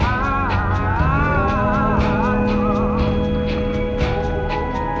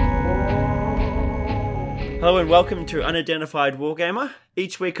Hello and welcome to Unidentified Wargamer.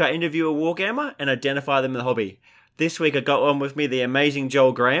 Each week I interview a Wargamer and identify them in the hobby. This week I got on with me the amazing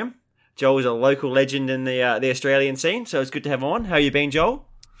Joel Graham. Joel is a local legend in the Australian scene, so it's good to have him on. How you been, Joel?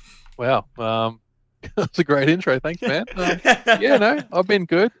 Wow, that's a great intro. Thanks, man. I've been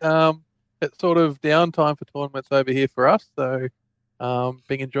good. It's sort of downtime for tournaments over here for us, so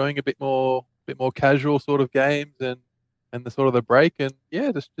been enjoying a bit more casual sort of games and the sort of the break, and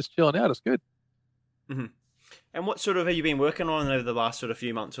yeah, just chilling out. It's good. Mm-hmm. And what sort of have you been working on over the last sort of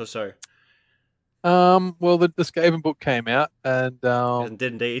few months or so? Well, the Skaven book came out, and It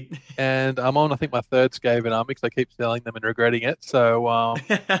did indeed. and I'm on I think my third Skaven army because I keep selling them and regretting it. So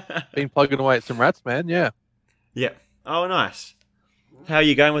been plugging away at some rats, man. Yeah. Yeah. Oh, nice. How are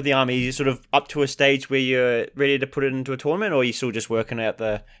you going with the army? Are you sort of up to a stage where you're ready to put it into a tournament, or are you still just working out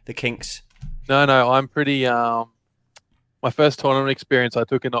the kinks? No, I'm pretty. My first tournament experience, I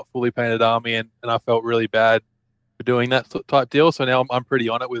took a not fully painted army, and I felt really bad for doing that type deal. So now I'm pretty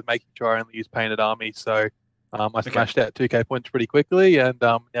on it with making sure I only use painted army. So I smashed out 2K points pretty quickly, and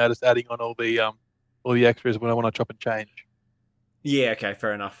now just adding on all the extras when I want to chop and change. Yeah. Okay.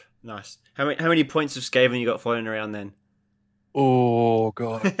 Fair enough. Nice. How many points of Skaven you got floating around then? Oh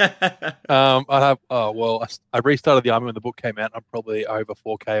god. I have. Oh well, I restarted the army when the book came out. I'm probably over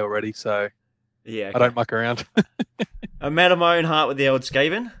 4K already, so Yeah. I Okay. don't muck around. I'm out of my own heart with the old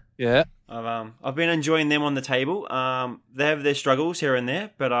Skaven. Yeah. I've been enjoying them on the table. They have their struggles here and there,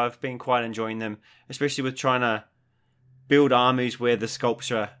 but I've been quite enjoying them, especially with trying to build armies where the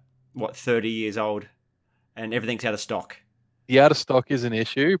sculpts are 30 years old and everything's out of stock. The out of stock is an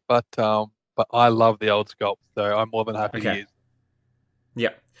issue, but I love the old sculpts, so I'm more than happy to Okay. use.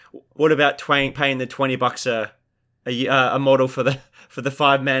 Yeah. What about paying the $20 a model for the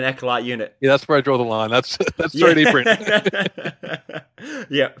 5-man acolyte unit? Yeah, that's where I draw the line. That's 3D print.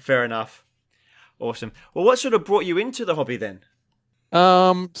 Yeah, fair enough. Awesome. Well, what sort of brought you into the hobby then?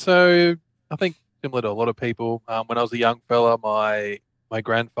 So I think similar to a lot of people, when I was a young fella, my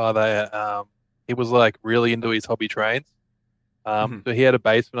grandfather, he was like really into his hobby trains. So he had a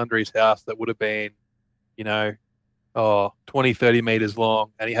basement under his house that would have been, you know, 20, 30 meters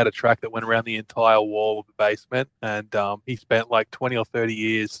long, and he had a track that went around the entire wall of the basement. And he spent like 20 or 30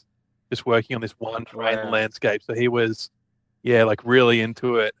 years just working on this one train landscape. So he was, yeah, like really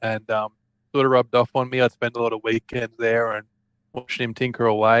into it, and sort of rubbed off on me. I'd spend a lot of weekends there and watching him tinker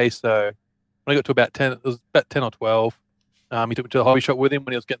away. So when I got to about 10, it was about 10 or 12. He took me to the hobby shop with him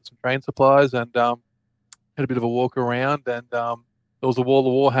when he was getting some train supplies, and had a bit of a walk around. And there was a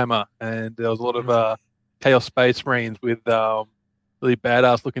wall of Warhammer, and there was a lot of Chaos Space Marines with really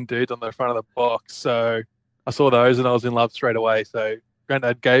badass looking dudes on the front of the box. So I saw those and I was in love straight away. So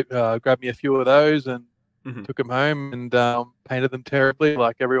Granddad grabbed me a few of those and took them home and painted them terribly,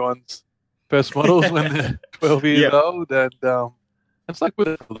 like everyone's first models when they're 12 years old. And it's like with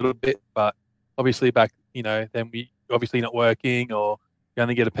it a little bit, but obviously back, then we obviously not working, or you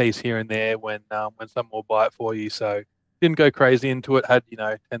only get a piece here and there when someone will buy it for you. So didn't go crazy into it, had,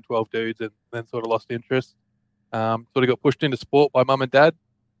 10, 12 dudes, and then sort of lost interest. Sort of got pushed into sport by mum and dad.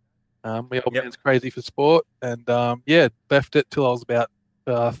 My old man's crazy for sport, and left it till I was about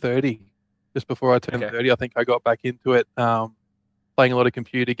 30. Just before I turned 30, I think I got back into it, playing a lot of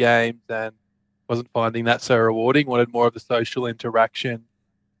computer games, and wasn't finding that so rewarding. Wanted more of the social interaction,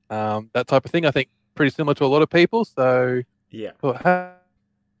 that type of thing. I think pretty similar to a lot of people. So thought, hey,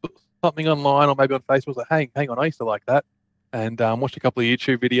 something online or maybe on Facebook, like, hang on, I used to like that, and watched a couple of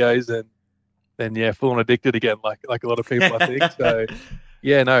YouTube videos, and then full on addicted again, like a lot of people, I think. So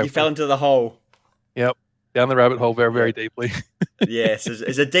you fell into the hole. Yep, down the rabbit hole very deeply. Yes,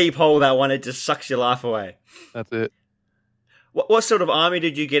 it's a deep hole, that one. It just sucks your life away. That's it. What sort of army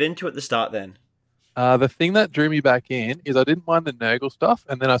did you get into at the start then? The thing that drew me back in is I didn't mind the Nurgle stuff,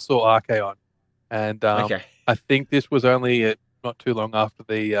 and then I saw Archaon, and I think this was only not too long after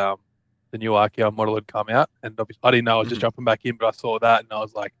the new Archaon model had come out, and obviously I didn't know I was just jumping back in, but I saw that and I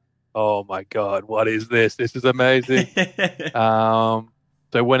was like, oh my god, what is this? This is amazing.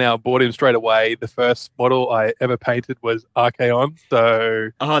 So went out, bought him straight away. The first model I ever painted was Archaon. So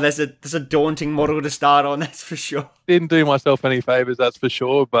that's a daunting model to start on, that's for sure. Didn't do myself any favors, that's for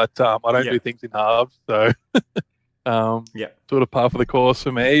sure. But I don't do things in halves, so sort of par for the course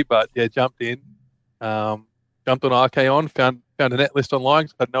for me. But jumped in, jumped on Archaon, found a net list online.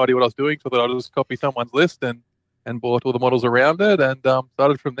 I had no idea what I was doing, so I thought I'd just copy someone's list and bought all the models around it, and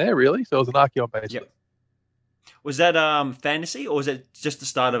started from there really. So it was an Archaon based list. Was that fantasy, or was it just the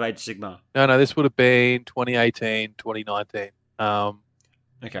start of Age of Sigmar? No, this would have been 2018, 2019.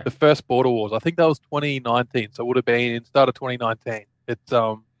 The first Border Wars, I think that was 2019, so it would have been in start of 2019. It's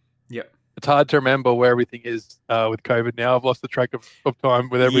it's hard to remember where everything is with COVID now. I've lost the track of time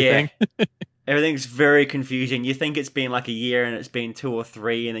with Yeah. everything. Everything's very confusing. You think it's been like a year and it's been 2 or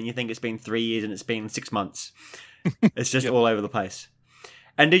 3, and then you think it's been 3 years and it's been 6 months. It's just Yep. all over the place.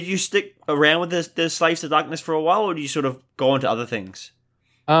 And did you stick around with the Slaves to Darkness for a while, or did you sort of go on to other things?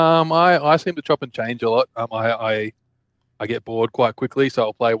 I seem to chop and change a lot. I get bored quite quickly, so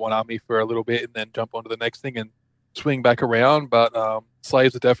I'll play one army for a little bit and then jump onto the next thing and swing back around. But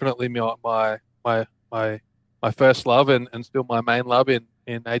slaves are definitely my my first love and still my main love in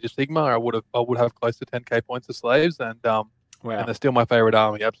Age of Sigmar. I would have close to 10k points of slaves and Wow. they're still my favorite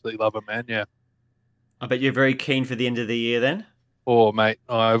army. Absolutely love them, man. Yeah. I bet you're very keen for the end of the year then. Oh, mate,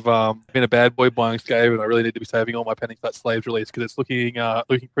 I've been a bad boy buying Scave, and I really need to be saving all my pennies for that Slaves release because it's looking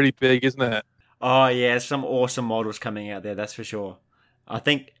pretty big, isn't it? Oh yeah, some awesome models coming out there, that's for sure. I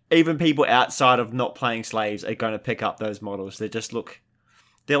think even people outside of not playing Slaves are going to pick up those models.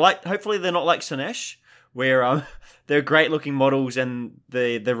 They're like, hopefully they're not like Sinesh, where they're great looking models and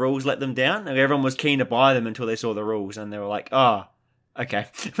the rules let them down. And everyone was keen to buy them until they saw the rules and they were like, oh, okay,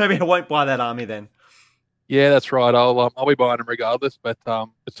 maybe I won't buy that army then. Yeah, that's right. I'll be buying them regardless, but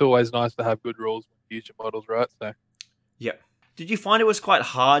it's always nice to have good rules when you use your models, right? So Yep. Did you find it was quite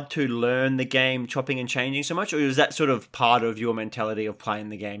hard to learn the game chopping and changing so much, or was that sort of part of your mentality of playing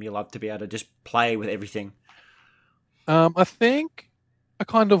the game? You love to be able to just play with everything. I think I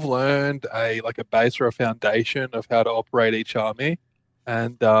kind of learned a base or a foundation of how to operate each army,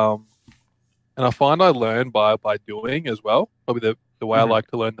 and and I find I learn by doing as well. Probably the way I Hmm. like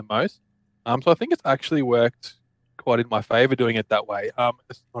to learn the most. So I think it's actually worked quite in my favor doing it that way.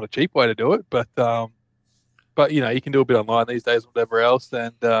 It's not a cheap way to do it, but you can do a bit online these days, whatever else,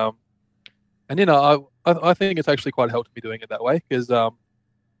 and I think it's actually quite helped me doing it that way because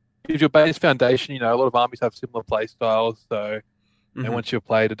gives you a base foundation. A lot of armies have similar play styles, so Hmm. once you've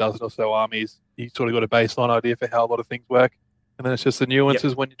played a dozen or so armies, you sort of got a baseline idea for how a lot of things work, and then it's just the Yep.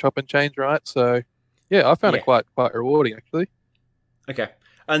 nuances when you chop and change, right? So, yeah, I found it Yeah. quite rewarding actually. Okay.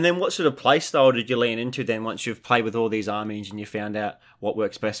 And then what sort of play style did you lean into then once you've played with all these armies and you found out what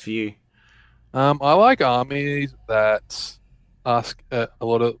works best for you? I like armies that ask a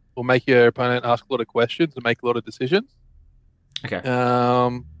lot of, or make your opponent ask a lot of questions and make a lot of decisions. Okay.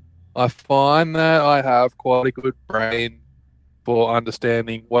 Um, I find that I have quite a good brain for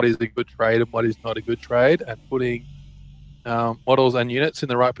understanding what is a good trade and what is not a good trade, and putting models and units in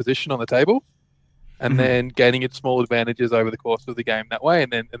the right position on the table, and Hmm. then gaining its small advantages over the course of the game that way,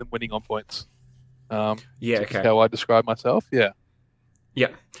 and then winning on points. Yeah, Is okay. how I describe myself. Yeah. Yeah.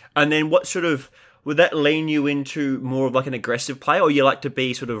 And then what sort of would that lean you into more of like an aggressive play, or you like to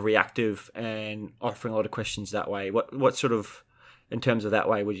be sort of reactive and offering a lot of questions that way? What sort of in terms of that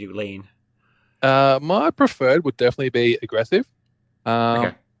way would you lean? My preferred would definitely be aggressive. Okay.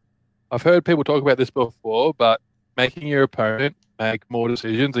 Um, I've heard people talk about this before, but making your opponent make more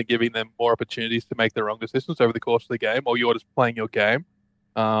decisions and giving them more opportunities to make the wrong decisions over the course of the game, or you're just playing your game,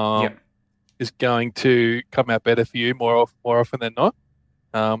 Yeah. um, is going to come out better for you more often than not.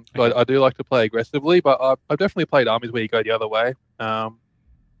 So Okay. I do like to play aggressively, but I've definitely played armies where you go the other way.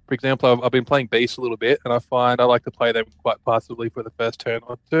 For example, I've been playing beasts a little bit, and I find I like to play them quite passively for the first turn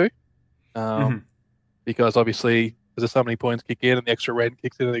or two, um, Hmm. because obviously as the summoning points kick in and the extra red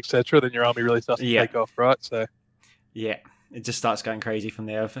kicks in, and etc., then your army really starts to Yeah. take off, right? So Yeah. It just starts going crazy from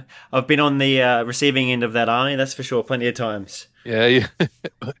there. I've been on the receiving end of that army, that's for sure, plenty of times. yeah, yeah.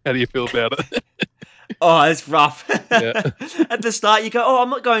 How do you feel about it? Oh, it's rough. Yeah, At the start, you go, "Oh, I'm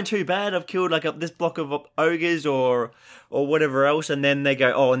not going too bad. I've killed like this block of ogres or whatever else," and then they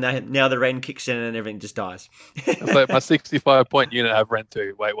go, "Oh, now the rain kicks in and everything just dies." it's like my 65 point unit have rent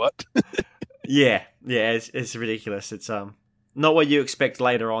too. Wait, what? Yeah, yeah, it's ridiculous. It's not what you expect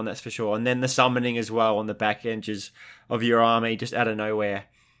later on, that's for sure. And then the summoning as well on the back edges of your army just out of nowhere,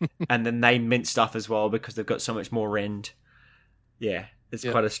 and then they mint stuff as well because they've got so much more rend. Yeah, it's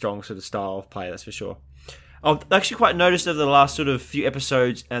Yeah. quite a strong sort of style of play, that's for sure. I've actually quite noticed over the last sort of few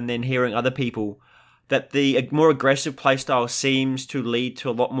episodes and then hearing other people that the more aggressive playstyle seems to lead to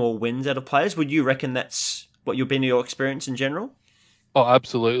a lot more wins out of players. Would you reckon that's what you've been in your experience in general? Oh,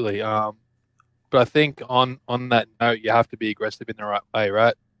 absolutely. But I think on that note, you have to be aggressive in the right way,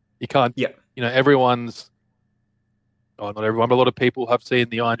 right? You can't, Yeah. everyone's, oh, not everyone, but a lot of people have seen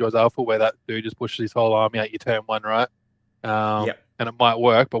the Iron Jaws Alpha where that dude just pushes his whole army at you turn one, right? Yeah. And it might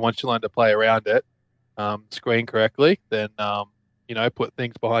work, but once you learn to play around it, screen correctly, then put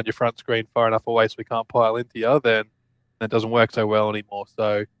things behind your front screen far enough away so we can't pile into you, then it doesn't work so well anymore.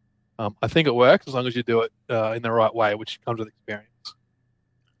 So I think it works as long as you do it in the right way, which comes with experience.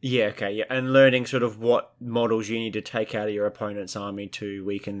 Yeah, okay, yeah. And learning sort of what models you need to take out of your opponent's army to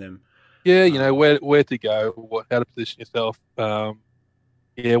weaken them. Yeah, Um, where to go, how to position yourself.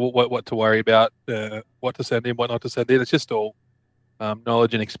 Yeah, what to worry about, what to send in, what not to send in. It's just all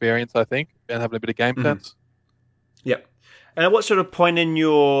knowledge and experience, I think, and having a bit of game mhm. sense. Yep. And at what sort of point in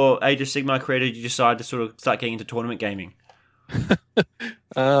your Age of Sigmar career did you decide to sort of start getting into tournament gaming?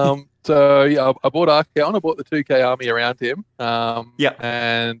 So yeah, I bought Archeon. I bought the 2K army around him. Yep.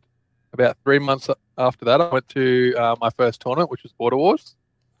 And about 3 months after that, I went to my first tournament, which was Border Wars.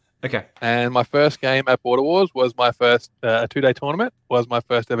 Okay. And my first game at Border Wars was my first 2-day tournament. Was my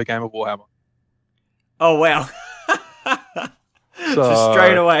first ever game of Warhammer. Oh wow. So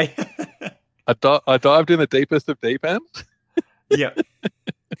straight So away. I dived in the deepest of deep ends. Yep.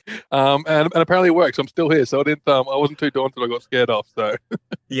 And apparently it works. I'm still here, so I wasn't too daunted. I got scared off. So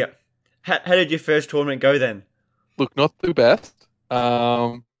Yep. How did your first tournament go then? look, not the best.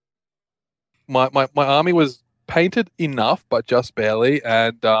 My army was painted enough, but just barely,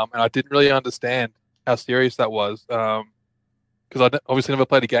 and I didn't really understand how serious that was. Because obviously never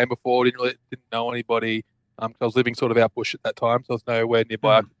played a game before, didn't know anybody. 'Cause I was living sort of out bush at that time, so there was nowhere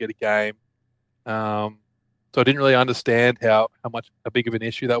nearby I Mhm. could get a game. Um, so I didn't really understand how big of an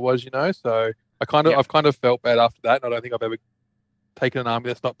issue that was. So Yep. I've kind of felt bad after that, and I don't think I've ever taken an army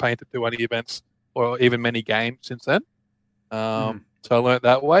that's not painted to any events or even many games since then. Mhm. So I learned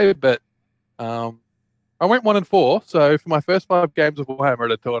that way, but um, I went 1-4. So for my first 5 games of Warhammer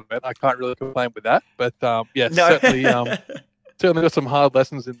at a tournament, I can't really complain with that. But yes, No. certainly got some hard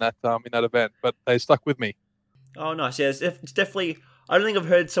lessons in that event, but they stuck with me. Oh, nice. Yeah, it's definitely. I don't think I've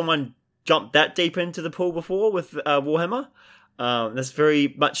heard someone jump that deep into the pool before with Warhammer. That's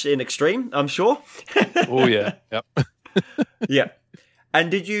very much an extreme, I'm sure. Oh yeah, yep. Yeah. And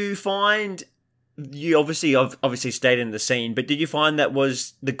did you find you obviously stayed in the scene, but did you find that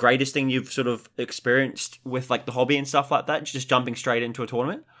was the greatest thing you've sort of experienced with like the hobby and stuff like that? Just jumping straight into a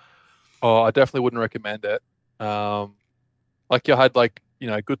tournament? Oh, I definitely wouldn't recommend it. Um, like you had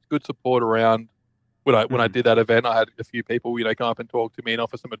good support around when I Mm-hmm. did that event. I had a few people come up and talk to me and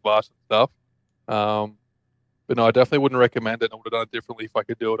offer some advice and stuff. Um, but no, I definitely wouldn't recommend it. I would have done it differently if I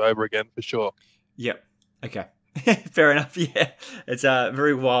could do it over again for sure. Yep. Okay. Fair enough. Yeah, it's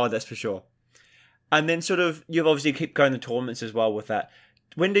very wild, that's for sure. And then sort of you've obviously kept going to tournaments as well with that.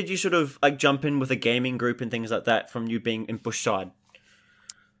 When did you sort of like jump in with a gaming group and things like that from you being in Bushside?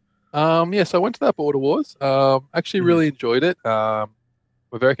 Yeah, so I went to that Border Wars. Actually Mm-hmm. really enjoyed it. I'm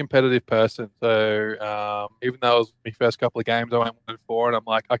a very competitive person, so even though it was my first couple of games, I went 1-4, and I'm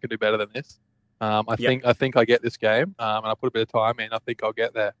like, I can do better than this. Yep. I think I get this game, and I put a bit of time in. I think I'll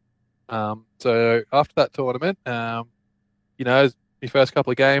get there. So after that tournament, it's my first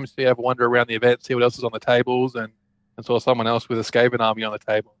couple of games, you have a wander around the event, see what else is on the tables, and saw someone else with a Skaven army on the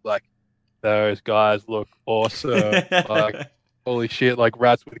table. Like, those guys look awesome. Like, holy shit, like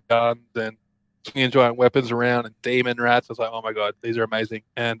rats with guns and swinging giant weapons around and demon rats. I was like, oh my god, these are amazing.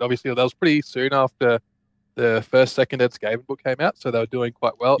 And obviously, that was pretty soon after the first, second Ed Skaven book came out, so they were doing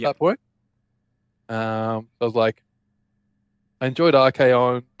quite well at Yep. that point. So I was like, I enjoyed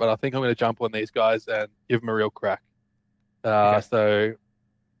Archeon, but I think I'm going to jump on these guys and give them a real crack. Okay. So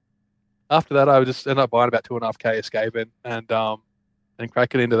after that, I would just end up buying about 2.5K of Skaven and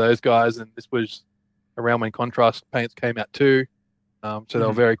cracking into those guys. And this was around when contrast paints came out too. So they were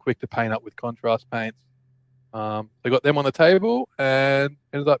Mm-hmm. very quick to paint up with contrast paints. They got them on the table and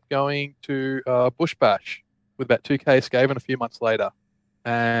ended up going to Bush Bash with about 2K Skaven a few months later.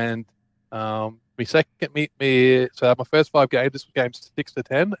 And my second me so I had my first 5 games. This was games 6 to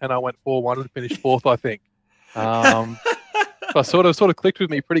 10, and I went 4-1 and finished fourth, I think. Um, so I sort of clicked with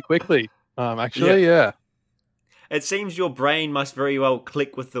me pretty quickly. Actually, Yep. yeah. It seems your brain must very well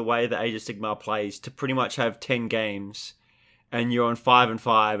click with the way that Age of Sigmar plays to pretty much have 10 games and you're on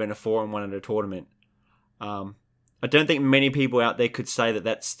 5-5 and a 4-1 at a tournament. Um, I don't think many people out there could say that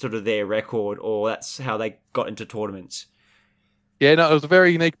that's sort of their record or that's how they got into tournaments. Yeah, no, it was a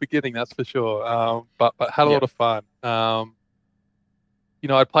very unique beginning, that's for sure. But had a lot Yep. of fun.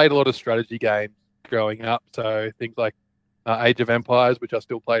 I played a lot of strategy games growing up, so things like Age of Empires, which I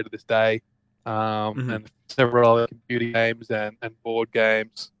still play to this day, Mm-hmm. and several other computer games and board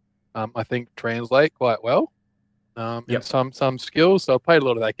games. I think translate quite well, and Yep. some skills. So I played a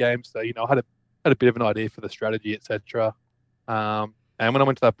lot of that game, so had a bit of an idea for the strategy, etc. And when I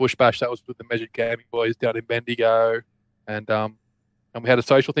went to that Bush Bash, that was with the Measured Gaming Boys down in Bendigo, and we had a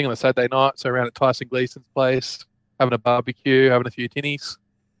social thing on a Saturday night, so around at Tyson Gleason's place, having a barbecue, having a few tinnies,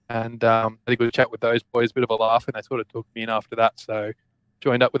 and had a good chat with those boys, a bit of a laugh, and they sort of took me in after that. So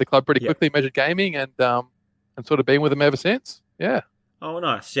joined up with the club pretty Yep. quickly, Measured Gaming, and sort of been with them ever since. Yeah. Oh,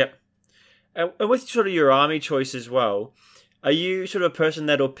 nice. Yep. And with sort of your army choice as well, Are you sort of a person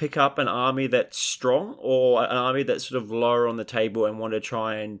that'll pick up an army that's strong or an army that's sort of lower on the table and want to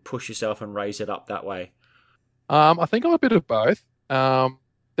try and push yourself and raise it up that way? I think I'm a bit of both.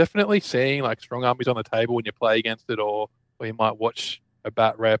 Definitely seeing like strong armies on the table when you play against it, or you might watch a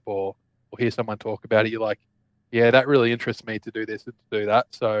bat rep or hear someone talk about it. You're like, yeah, that really interests me to do this and to do that.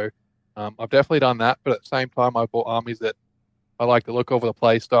 So I've definitely done that. But at the same time, I bought armies that I like the look of the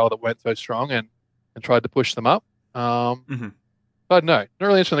play style that went so strong and tried to push them up. Hmm. But no, not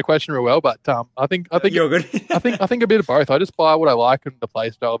really answering the question real well. But I think You're good. I think a bit of both. I just buy what I like and the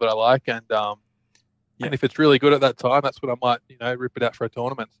play style that I like, Yeah. and if it's really good at that time, that's when I might rip it out for a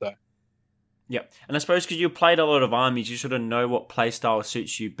tournament. So Yeah. And I suppose because you played a lot of armies, you sort of know what playstyle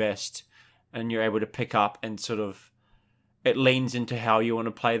suits you best and you're able to pick up and sort of it leans into how you want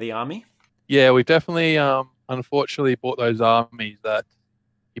to play the army. yeah, we've definitely unfortunately bought those armies that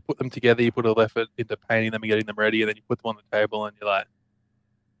you put them together, you put a lot of effort into painting them and getting them ready, and then you put them on the table, and you're like,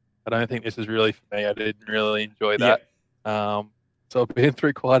 I don't think this is really for me. I didn't really enjoy Yeah. that. So I've been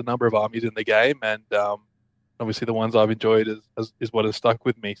through quite a number of armies in the game, and obviously the ones I've enjoyed is what has stuck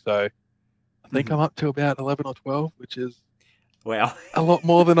with me. So I think I'm up to about 11 or 12, which is Wow. a lot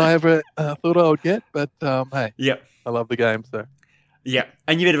more than I ever thought I would get. But hey, Yep. I love the game. So Yeah.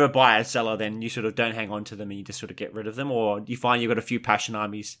 And you're a bit of a buyer seller then. You sort of don't hang on to them and you just sort of get rid of them. Or you find you've got a few passion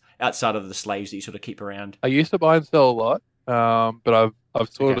armies outside of the slaves that you sort of keep around. I used to buy and sell a lot, but I've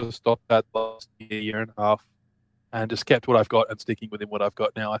sort of stopped that last year and a half, and just kept what I've got and sticking within what I've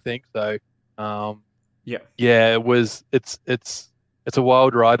got now. I think so. Yeah. Yeah, it's a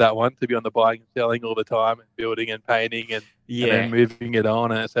wild ride, that one, to be on the buying and selling all the time and building and painting and Yeah. then moving it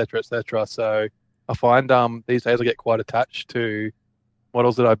on and et cetera, et cetera. So I find these days I get quite attached to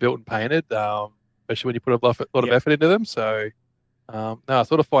models that I built and painted, especially when you put a lot of Yep. effort into them. So no, I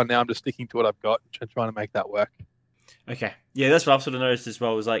sort of find now I'm just sticking to what I've got and trying to make that work. Okay. Yeah, that's what I've sort of noticed as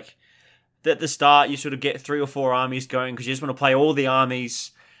well. Was like at the start, you sort of get 3 or 4 armies going because you just want to play all the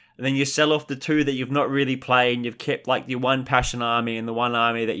armies, and then you sell off the 2 that you've not really played, and you've kept like your one passion army and the one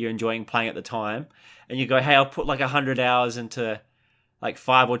army that you're enjoying playing at the time, and you go, hey, I'll put like 100 hours into like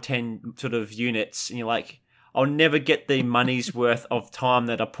 5 or 10 sort of units, and you're like, I'll never get the money's worth of time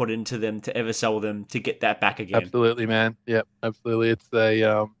that I put into them to ever sell them to get that back again. Absolutely, man. Yep, absolutely. It's like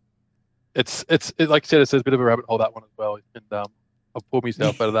I said, it's a bit of a rabbit hole, that one as well, and I've pulled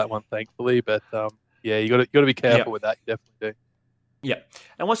myself out of that one, thankfully. But yeah, you got to be Yeah. careful with that. You definitely do. Yeah.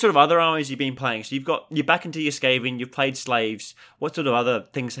 And what sort of other armies have you been playing? So you're back into your Skaven, you've played slaves. What sort of other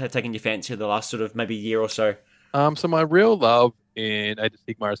things have taken your fancy the last sort of maybe year or so? So my real love in Age of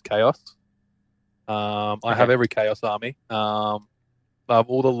Sigmar is Chaos. I have every Chaos army. Love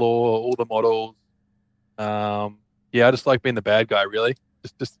all the lore, all the models. Yeah, I just like being the bad guy, really.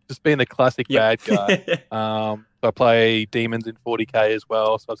 Just being the classic bad guy. So I play demons in 40k as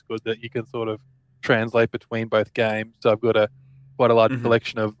well, so it's good that you can sort of translate between both games. So I've got quite a large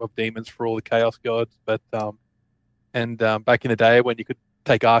collection of demons for all the Chaos gods. But back in the day when you could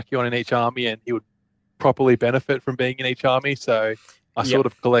take Archeon in each army and he would properly benefit from being in each army, so I sort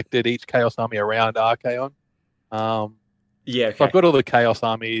of collected each Chaos army around Archeon. So I've got all the Chaos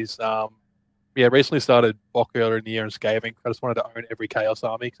armies. Recently started Bok earlier in the year and Skaven. I just wanted to own every Chaos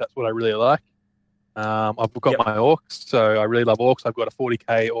army because that's what I really like. I've got my Orcs, so I really love Orcs. I've got a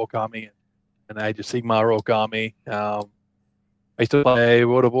 40k Orc army and an Age of Sigmar Orc army. I used to play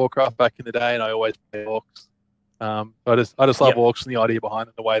World of Warcraft back in the day, and I always play Orcs. I just love Orcs and the idea behind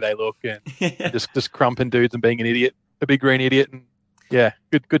them, the way they look, and just crumping dudes and being an idiot, a big green idiot, and yeah,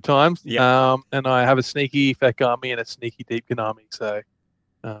 good times. And I have a sneaky Feck army and a sneaky Deepkin army, so.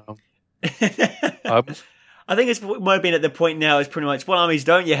 I think it's might have been at the point now. It's pretty much what armies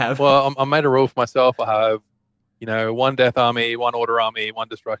don't you have? Well, I made a rule for myself. I have, one Death army, one Order army, one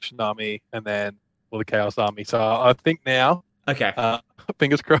Destruction army, and then all the Chaos army. So I think now,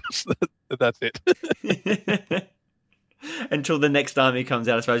 fingers crossed that's it. Until the next army comes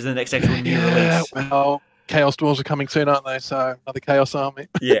out, I suppose, the next actual new release. Well, Chaos Dwarves are coming soon, aren't they? So another Chaos army.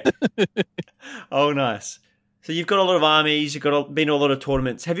 Yeah. Oh, nice. So you've got a lot of armies. You've been to a lot of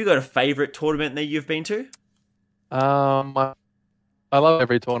tournaments. Have you got a favourite tournament that you've been to? I love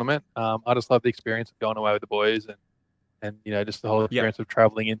every tournament. I just love the experience of going away with the boys and just the whole experience of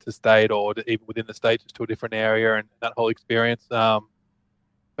traveling interstate or even within the state, just to a different area and that whole experience. But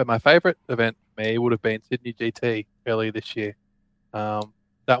my favourite event for me would have been Sydney GT earlier this year.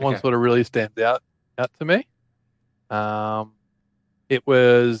 That one sort of really stands out to me. It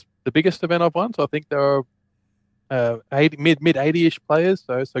was the biggest event I've won, so I think there were mid 80-ish players,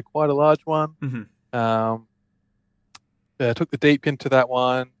 so quite a large one. I took the Deepkin to that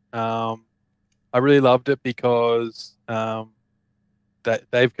one. I really loved it because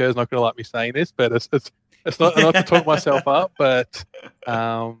Dave Kerr's not going to like me saying this, but it's not to talk myself up, but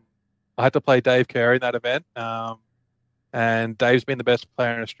I had to play Dave Kerr in that event. And Dave's been the best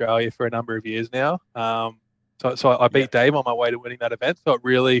player in Australia for a number of years now. So I beat Dave on my way to winning that event. So it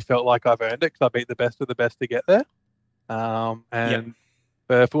really felt like I've earned it because I beat the best of the best to get there. And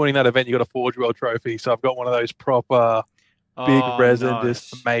for winning that event, you got a Forge World trophy. So I've got one of those proper big resin,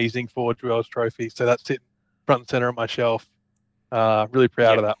 just amazing Forge World trophies. So that's sitting front and center on my shelf. Really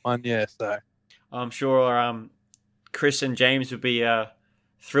proud of that one. Yeah. So I'm sure Chris and James would be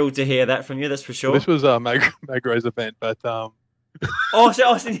thrilled to hear that from you. That's for sure. Well, this was Magro's event, but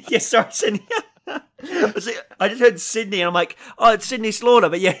Sydney. Sorry, Sydney. I just heard Sydney, and I'm like, oh, it's Sydney Slaughter,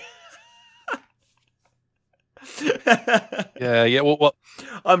 but yeah. yeah. Well,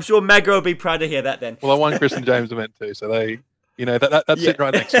 I'm sure Magro will be proud to hear that then. Well, I won Chris and James' event too, so they, that's sitting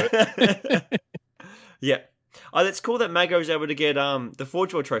right next to it. Yeah. Oh, that's cool that Magro's able to get the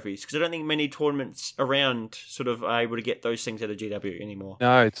Forge World trophies, because I don't think many tournaments around sort of are able to get those things out of GW anymore.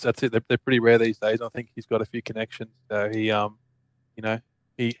 No, that's it. They're pretty rare these days. I think he's got a few connections, so he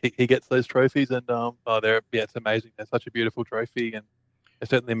he gets those trophies, and it's amazing. They're such a beautiful trophy, and they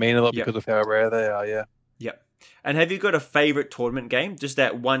certainly mean a lot because of how rare they are. Yeah. Yeah. And have you got a favorite tournament game? Just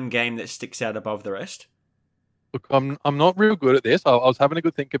that one game that sticks out above the rest? Look, I'm not real good at this. I was having a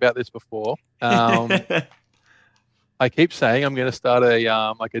good think about this before. I keep saying I'm going to start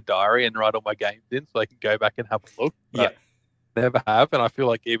a diary and write all my games in so I can go back and have a look. But never have, and I feel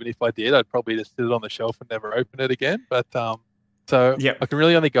like even if I did, I'd probably just sit it on the shelf and never open it again. But I can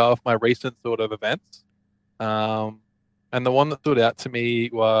really only go off my recent sort of events. And the one that stood out to me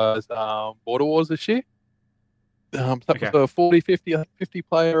was Border Wars this year. That was a 40, 50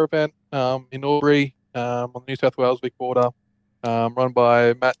 player event in Albury on the New South Wales Vic border, run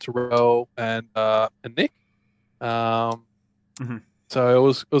by Matt Terrell and Nick. So it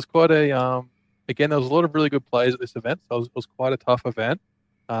was quite a again, there was a lot of really good players at this event, so it was quite a tough event.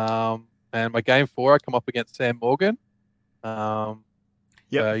 And my game 4, I come up against Sam Morgan. So,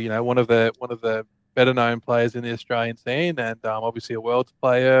 one of the better known players in the Australian scene, and obviously a world's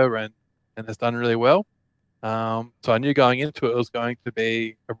player, and has done really well. So I knew going into it was going to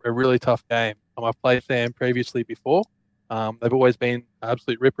be a really tough game. I've played Sam previously before. They've always been an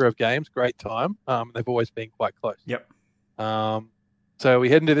absolute ripper of games, great time. They've always been quite close. So we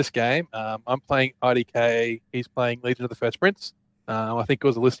head into this game. I'm playing IDK. He's playing Legion of the First Prince. I think it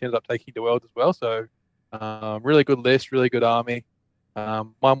was a list he ended up taking to World as well. So really good list, really good army.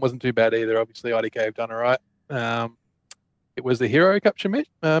 Mine wasn't too bad either. Obviously, IDK have done all right. It was the hero capture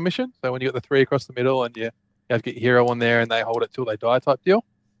mission. So when you got the 3 across the middle and you have to get your hero on there and they hold it till they die type deal.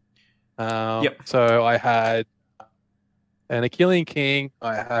 So I had an Achillean King.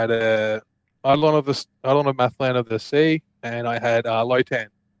 I had a Eidolon of Mathland of the Sea, and I had Lotan,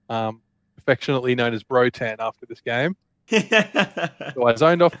 affectionately known as Brotan after this game. So I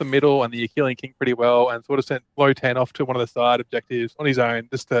zoned off the middle and the Achillean King pretty well, and sort of sent Lotan off to one of the side objectives on his own,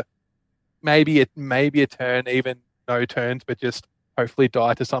 just to maybe a turn, even no turns, but just hopefully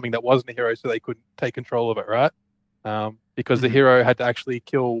die to something that wasn't a hero, so they couldn't take control of it, right? Because the hero had to actually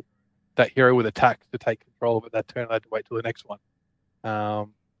kill that hero with attack to take control of it that turn. I had to wait till the next one.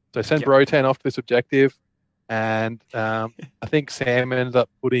 So I sent Brotan off to this objective, and I think Sam ended up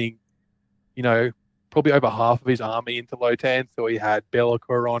putting, probably over half of his army into Lotan. So he had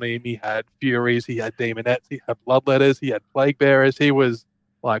Be'lakor on him, he had Furies, he had Demonettes, he had Bloodletters, he had Plague Bearers. He was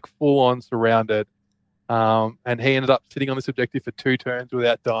like full on surrounded. And he ended up sitting on this objective for 2 turns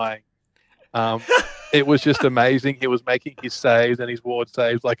without dying. It was just amazing. He was making his saves and his ward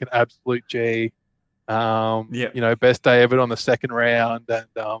saves like an absolute G. Best day ever on the second round,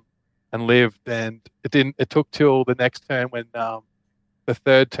 and lived. And it took till the next turn when the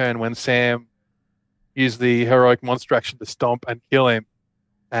third turn when Sam used the heroic monster action to stomp and kill him.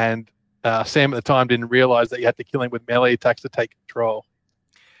 And Sam at the time didn't realize that you had to kill him with melee attacks to take control.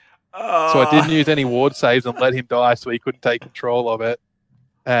 So I didn't use any ward saves and let him die so he couldn't take control of it.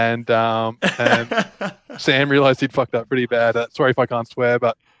 And Sam realized he'd fucked up pretty bad. Sorry if I can't swear,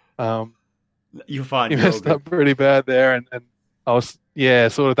 but you're fine. He messed up pretty bad there, and I was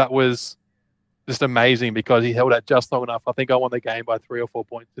that was just amazing because he held out just long enough. I think I won the game by 3 or 4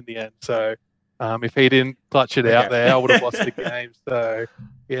 points in the end. So if he didn't clutch it out there, I would have lost the game. So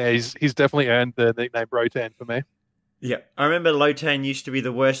yeah, he's definitely earned the nickname Brotan for me. Yeah, I remember Lotan used to be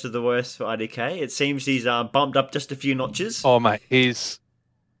the worst of the worst for IDK. It seems he's bumped up just a few notches. Oh mate, he's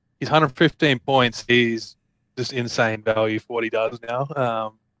 115 points. He's just insane value for what he does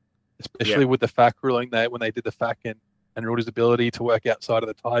now. Especially with the FAC ruling, when they did the FAC and ruled his ability to work outside of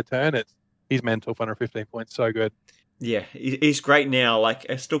the tide turn, he's mental for 115 points. So good. Yeah, he's great now. Like,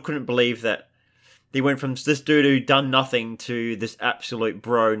 I still couldn't believe that he went from this dude who done nothing to this absolute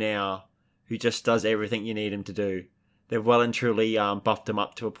bro now, who just does everything you need him to do. They've well and truly buffed him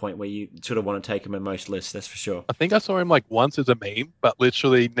up to a point where you sort of want to take him in most lists. That's for sure. I think I saw him like once as a meme, but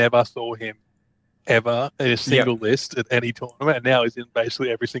literally never saw him ever in a single Yep. list at any tournament. And now he's in basically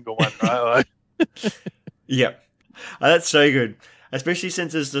every single one, right? Like, Yep. That's so good. Especially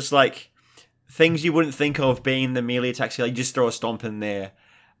since it's just like things you wouldn't think of being the melee attacks. Like, you just throw a stomp in there.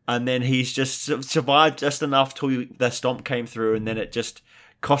 And then he's just survived just enough till the stomp came through, and then it just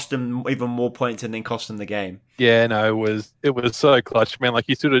cost him even more points and then cost him the game. yeah, no, it was so clutch, man. Like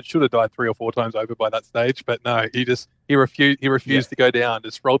he should have died 3 or 4 times over by that stage, but no, he refused to go down.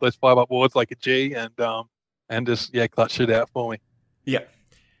 Just rolled those 5 up boards like a G and just clutched it out for me. Yeah.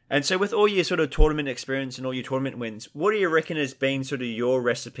 And so with all your sort of tournament experience and all your tournament wins, what do you reckon has been sort of your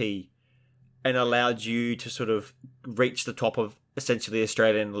recipe and allowed you to sort of reach the top of essentially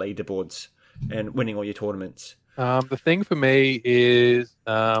Australian leaderboards and winning all your tournaments? The thing for me is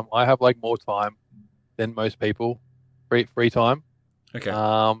I have like more time than most people, free time. Okay.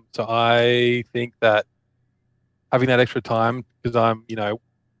 So I think that having that extra time, because I'm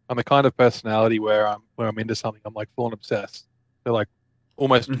the kind of personality where I'm into something, I'm like full and obsessed. So like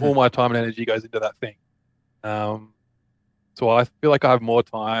almost all my time and energy goes into that thing. So I feel like I have more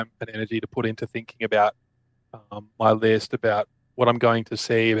time and energy to put into thinking about my list, about what I'm going to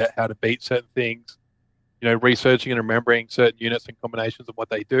see, about how to beat certain things, researching and remembering certain units and combinations of what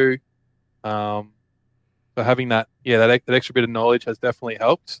they do. So having that extra bit of knowledge has definitely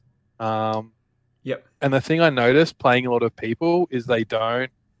helped. Yep. And the thing I noticed playing a lot of people is they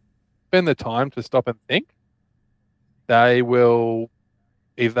don't spend the time to stop and think. They will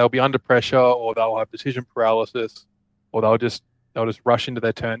either they'll be under pressure, or they'll have decision paralysis, or they'll just rush into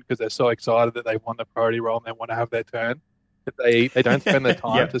their turn because they're so excited that they won the priority roll and they want to have their turn. But they don't spend the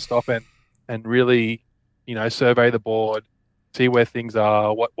time Yep. to stop and really, survey the board, see where things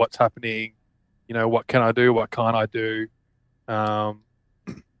are, what's happening, what can I do, what can't I do,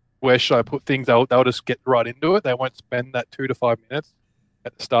 where should I put things. They'll just get right into it. They won't spend that 2 to 5 minutes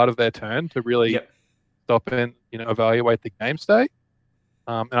at the start of their turn to really Yep. stop and evaluate the game state.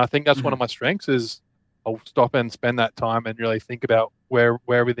 And I think that's one Mhm. of my strengths is I'll stop and spend that time and really think about where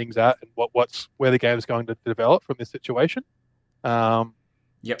everything's at and where the game's going to develop from this situation.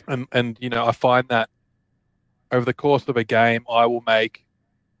 Yep. And I find that over the course of a game, I will make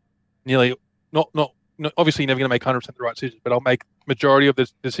nearly not obviously never going to make 100% the right decisions, but I'll make majority of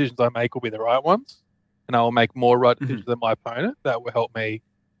the decisions I make will be the right ones, and I will make more right decisions than my opponent that will help me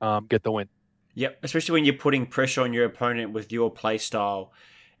get the win. Yep. Especially when you're putting pressure on your opponent with your play style.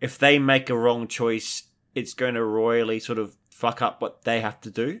 If they make a wrong choice, it's going to royally sort of fuck up what they have to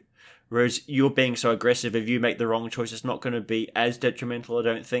do. Whereas you're being so aggressive, if you make the wrong choice, it's not going to be as detrimental, I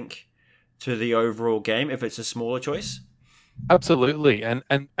don't think, to the overall game if it's a smaller choice. Absolutely, and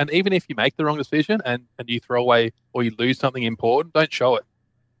even if you make the wrong decision and you throw away or you lose something important, don't show it.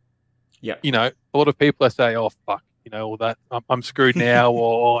 Yeah. A lot of people say, "Oh fuck," or that I'm screwed now,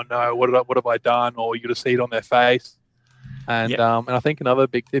 or "Oh no, what have I done?" Or you just see it on their face. And and I think another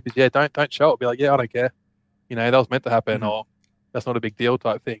big tip is don't show it. Be like, yeah, I don't care. That was meant to happen, or that's not a big deal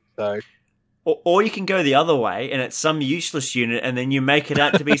type thing. So, or you can go the other way, and it's some useless unit, and then you make it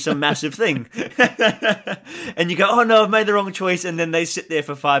out to be some massive thing, and you go, "Oh no, I've made the wrong choice," and then they sit there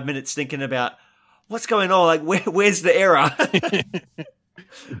for 5 minutes thinking about what's going on. Like, where's the error?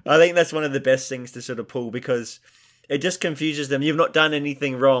 I think that's one of the best things to sort of pull because it just confuses them. You've not done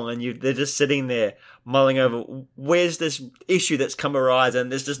anything wrong, and they're just sitting there mulling over where's this issue that's come arise,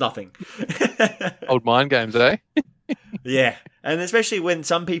 and there's just nothing. Old mind games, eh? Yeah, and especially when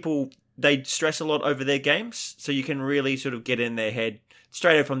some people they stress a lot over their games, so you can really sort of get in their head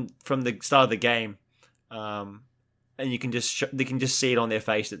straight up from the start of the game, and you can they can just see it on their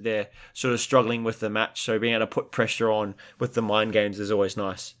face that they're sort of struggling with the match. So being able to put pressure on with the mind games is always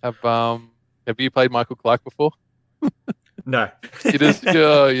nice. Have you played Michael Clark before? No, That's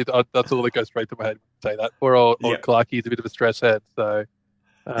all that goes straight to my head when you say that. Poor old Clarky, he's a bit of a stress head, so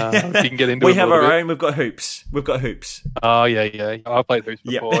if you can get into we him a have little our bit. own. We've got hoops. Oh yeah. I've played hoops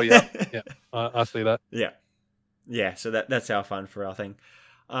before. Yeah. I see that. Yeah. So that's our fun for our thing.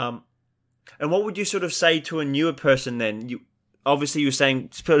 And what would you sort of say to a newer person then? Obviously you're saying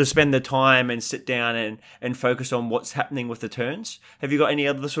to spend the time and sit down and focus on what's happening with the turns. Have you got any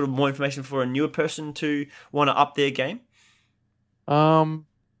other sort of more information for a newer person to want to up their game? No,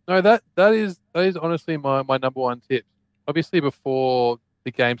 that is honestly my number one tip. Obviously, before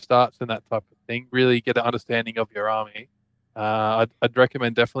the game starts and that type of thing, really get an understanding of your army. I'd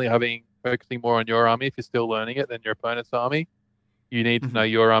recommend definitely focusing more on your army if you're still learning it than your opponent's army. You need to know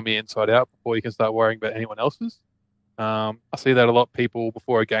Mhm. your army inside out before you can start worrying about anyone else's. I see that a lot. People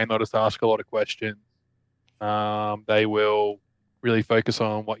before a game, they'll just ask a lot of questions. They will really focus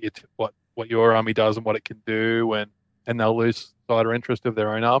on what your army does and what it can do, and they'll lose sight or interest of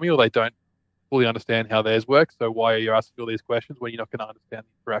their own army, or they don't fully understand how theirs works. So why are you asking all these questions when you're not going to understand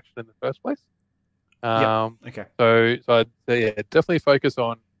the interaction in the first place? Yep. Um, Okay. so I'd say, yeah, definitely focus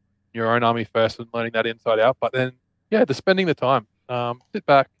on your own army first and learning that inside out. But then, yeah, just spending the time. Sit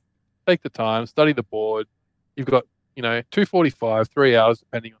back, take the time, study the board. You've got, 245, 3 hours,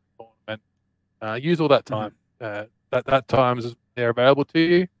 depending on the tournament. Use all that time. Mhm. That time is there available to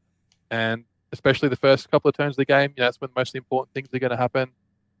you, and especially the first couple of turns of the game, that's when the most important things are going to happen.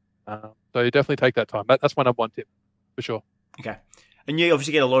 So you definitely take that time. That's my number one tip for sure. Okay. And you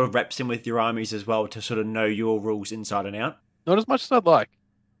obviously get a lot of reps in with your armies as well to sort of know your rules inside and out. Not as much as I'd like.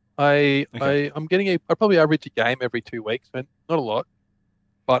 Okay. I'm getting I probably average a game every 2 weeks, and not a lot,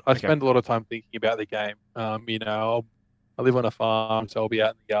 but I Okay. spend a lot of time thinking about the game. I live on a farm, so I'll be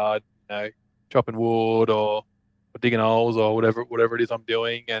out in the yard, chopping wood or digging holes or whatever it is I'm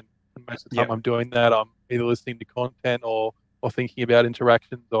doing, and most of the time Yep. I'm doing that, I'm either listening to content or thinking about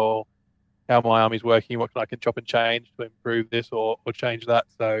interactions or how my army's working, what I can chop and change to improve this or change that.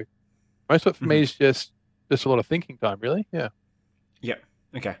 So most of it for me Mhm. is just a lot of thinking time, really. Yeah. Yep.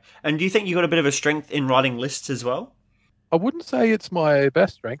 Okay. And do you think you got a bit of a strength in writing lists as well? I wouldn't say it's my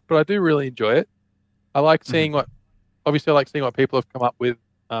best strength, but I do really enjoy it. I like Mhm. seeing obviously, I like seeing what people have come up with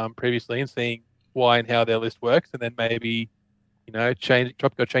previously and seeing why and how their list works, and then maybe change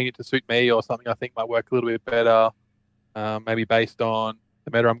it to suit me or something I think might work a little bit better. Maybe based on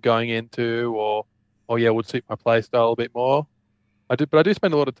the meta I'm going into, or yeah, would suit my play style a bit more. But I do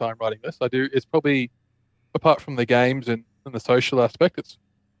spend a lot of time writing this. I do. It's probably apart from the games and the social aspect, it's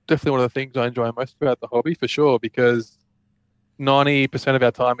definitely one of the things I enjoy most about the hobby for sure because 90% of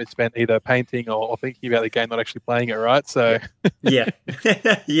our time is spent either painting or thinking about the game, not actually playing it, right? So, Yep.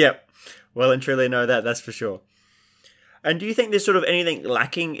 Yeah. Yep. Well and truly know that, that's for sure. And do you think there's sort of anything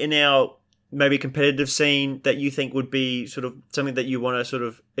lacking in our maybe competitive scene that you think would be sort of something that you want to sort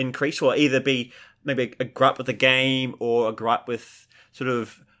of increase, or either be maybe a gripe with the game or a gripe with sort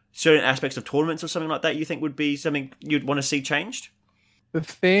of certain aspects of tournaments or something like that you think would be something you'd want to see changed? the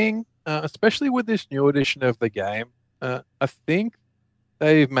thing, especially with this new edition of the game, I think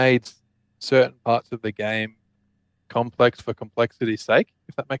they've made certain parts of the game complex for complexity's sake,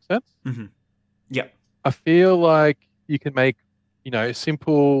 if that makes sense. Mm-hmm. Yep. I feel like you can make,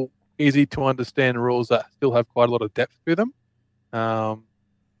 simple, easy to understand rules that still have quite a lot of depth to them. Um,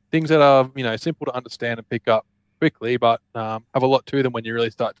 Things that are, simple to understand and pick up quickly, but have a lot to them when you really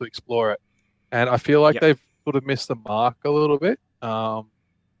start to explore it. And I feel like Yep. they've sort of missed the mark a little bit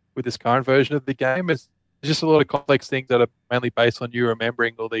with this current version of the game. It's just a lot of complex things that are mainly based on you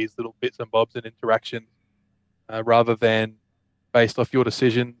remembering all these little bits and bobs and interactions rather than based off your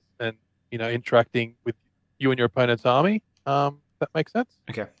decisions and interacting with you and your opponent's army. That makes sense.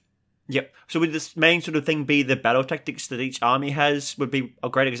 Okay. Yep. So would this main sort of thing be the battle tactics that each army has would be a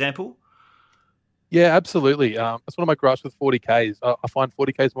great example? Yeah, absolutely. That's one of my gripes with 40Ks. I find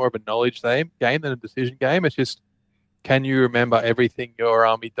 40K is more of a knowledge game than a decision game. It's just can you remember everything your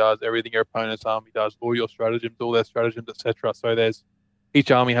army does, everything your opponent's army does, all your stratagems, all their stratagems, etc. So there's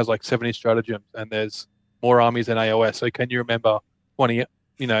each army has like 70 stratagems, and there's more armies than AOS. So can you remember 20,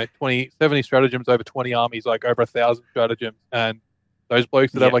 70 stratagems over 20 armies, like over 1,000 stratagems, and those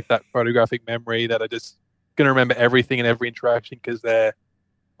blokes that have Yep. like that photographic memory that are just going to remember everything and every interaction because they're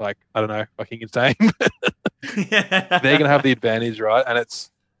like I don't know, fucking insane. They're going to have the advantage, right? And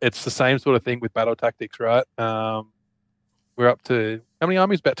it's the same sort of thing with battle tactics, right? We're up to how many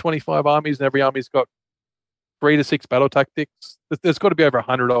armies? About 25 armies, and every army's got 3 to 6 battle tactics. There's got to be over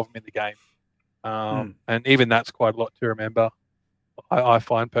 100 of them in the game, Mm. and even that's quite a lot to remember. I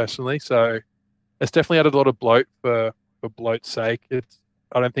find personally, so it's definitely added a lot of bloat for bloat's sake.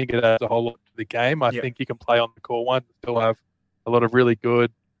 I don't think it adds a whole lot to the game. I Yep. think you can play on the core one, still have a lot of really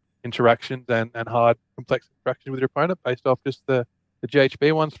good interactions and hard, complex interactions with your opponent based off just the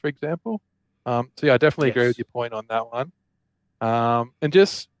GHB ones, for example. So yeah, I definitely agree with Yes. your point on that one. And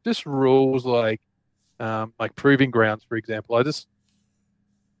just rules like proving grounds, for example. I just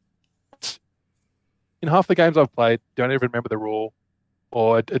in half the games I've played, don't even remember the rule,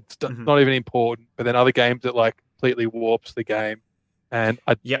 or it's Mm-hmm. not even important. But then other games it like completely warps the game, and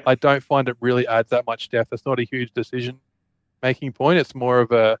Yep. I don't find it really adds that much depth. It's not a huge decision making point. It's more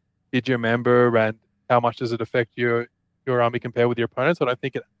of a did you remember and how much does it affect your army compared with your opponents. I don't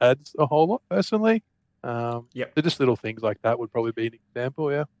think it adds a whole lot personally. Yep. So just little things like that would probably be an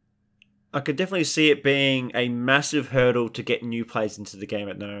example. Yeah. I could definitely see it being a massive hurdle to get new players into the game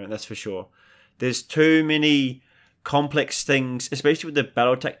at the moment, that's for sure. There's too many complex things, especially with the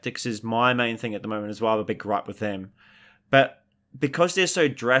battle tactics is my main thing at the moment as well. I have a big gripe with them. But because they're so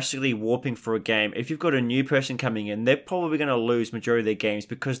drastically warping for a game, if you've got a new person coming in, they're probably going to lose majority of their games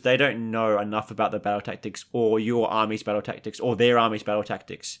because they don't know enough about the battle tactics or your army's battle tactics or their army's battle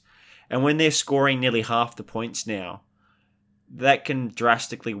tactics. And when they're scoring nearly half the points now, that can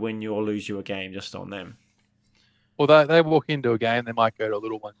drastically win you or lose you a game just on them. Well, they walk into a game, they might go to a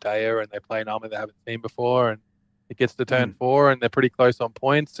little one-dayer and they play an army they haven't seen before, and it gets to turn 4 and they're pretty close on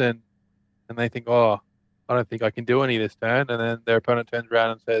points, and they think, oh, I don't think I can do any this turn, and then their opponent turns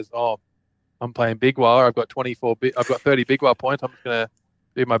around and says, oh, I'm playing Big War, I've got 30 Big War points, I'm just gonna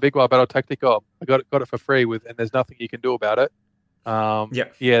do my Big War battle tactic. Oh, I got it for free and there's nothing you can do about it.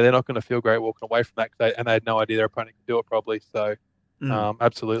 Yeah, they're not going to feel great walking away from that, and they had no idea their opponent could do it probably. So,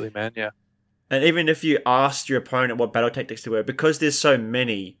 absolutely, man, yeah. And even if you asked your opponent what battle tactics they were, because there's so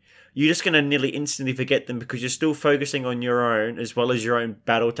many, you're just going to nearly instantly forget them because you're still focusing on your own as well as your own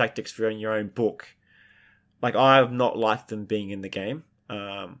battle tactics for your own book. Like, I have not liked them being in the game.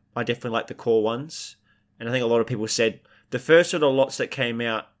 I definitely like the core ones. And I think a lot of people said the first sort of lots that came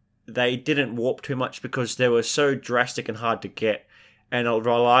out, they didn't warp too much because they were so drastic and hard to get. And it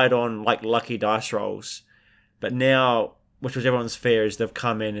relied on, like, lucky dice rolls. But now, which was everyone's fear, is they've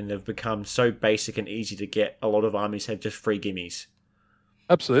come in and they've become so basic and easy to get. A lot of armies have just free gimmies.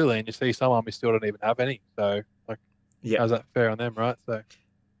 Absolutely, and you see some armies still don't even have any. So, like, how's that fair on them, right? So,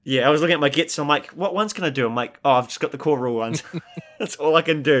 yeah, I was looking at my gits. I'm like, what ones can I do? I'm like, oh, I've just got the core rule ones. That's all I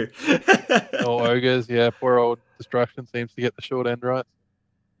can do. Or ogres, yeah. Poor old destruction seems to get the short end, right?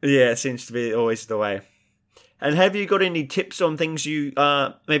 Yeah, it seems to be always the way. And have you got any tips on things you,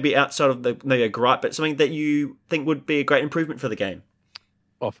 maybe outside of maybe a gripe, but something that you think would be a great improvement for the game?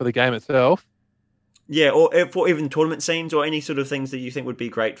 Well, for the game itself? Yeah, or for even tournament scenes or any sort of things that you think would be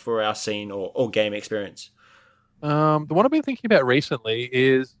great for our scene or game experience? The one I've been thinking about recently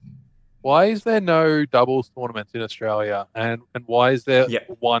is why is there no doubles tournaments in Australia, and why is there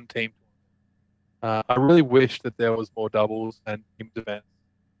one team? I really wish that there was more doubles and teams events.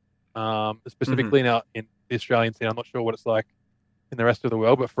 Specifically now in the Australian scene, I'm not sure what it's like in the rest of the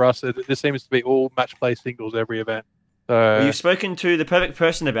world, but for us, it just seems to be all match play singles every event. So, well, you've spoken to the perfect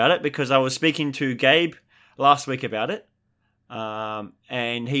person about it because I was speaking to Gabe last week about it,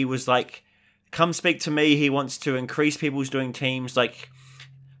 and he was like, come speak to me. He wants to increase people's doing teams, like,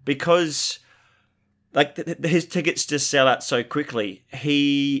 because like his tickets just sell out so quickly.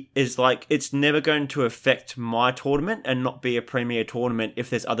 He is like, it's never going to affect my tournament and not be a premier tournament if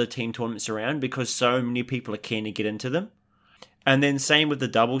there's other team tournaments around because so many people are keen to get into them. And then same with the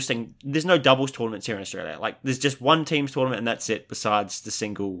doubles thing. There's no doubles tournaments here in Australia. Like, there's just one team's tournament and that's it besides the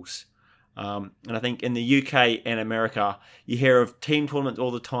singles. And I think in the UK and America, you hear of team tournaments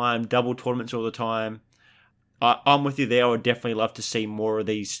all the time, double tournaments all the time. I'm with you there. I would definitely love to see more of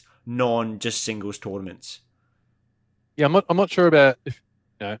these just singles tournaments. Yeah, I'm not sure about if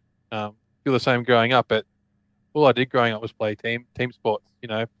feel the same growing up, but all I did growing up was play team sports.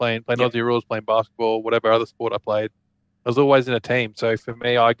 Playing Aussie rules, playing basketball, whatever other sport I played. I was always in a team. So for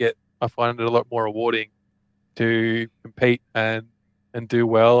me, I find it a lot more rewarding to compete and do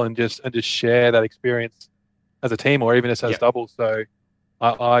well and just share that experience as a team or even just as doubles. So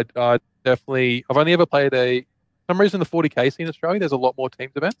I definitely, I've only ever played for some reason the 40k scene in Australia. There's a lot more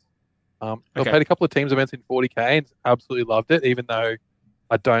teams events. I've played a couple of teams events in 40k and absolutely loved it, even though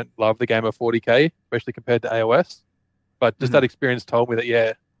I don't love the game of 40k, especially compared to AOS. But just that experience told me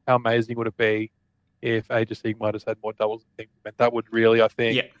that, how amazing would it be if Age of Sigmar just had more doubles and teams event. That would really, I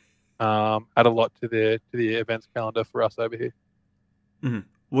think, add a lot to the events calendar for us over here. Mm-hmm.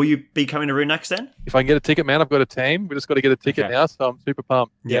 Will you be coming to Runex then? If I can get a ticket, man, I've got a team. We just got to get a ticket now, so I'm super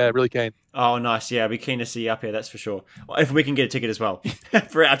pumped. Yeah, really keen. Oh, nice. Yeah, I'll be keen to see you up here, that's for sure. Well, if we can get a ticket as well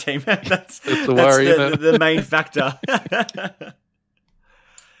for our team. that's the main factor.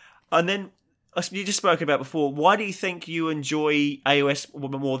 And then, you just spoke about before, why do you think you enjoy AOS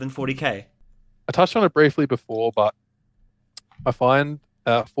more than 40k? I touched on it briefly before, but I find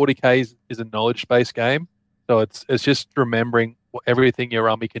 40k is a knowledge-based game. So it's just remembering everything your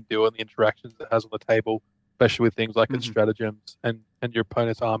army can do and the interactions it has on the table, especially with things like its stratagems and your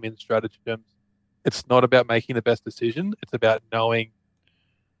opponent's army and stratagems. It's not about making the best decision. It's about knowing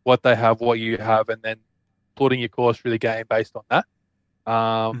what they have, what you have, and then plotting your course through the game based on that.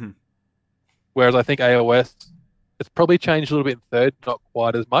 Whereas I think AOS, it's probably changed a little bit in third, not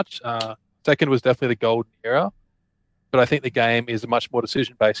quite as much. Second was definitely the golden era, but I think the game is a much more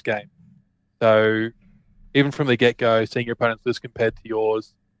decision-based game. So even from the get-go, seeing your opponent's list compared to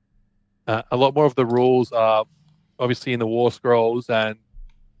yours. A lot more of the rules are obviously in the war scrolls and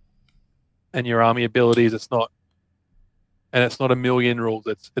your army abilities. It's not a million rules.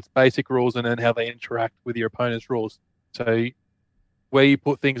 It's basic rules and then how they interact with your opponent's rules. So where you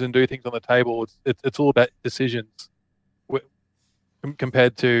put things and do things on the table, it's all about decisions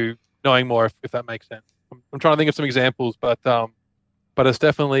compared to knowing more, if that makes sense. I'm trying to think of some examples, but it's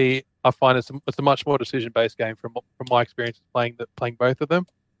definitely, I find it's a much more decision based game from my experience playing both of them.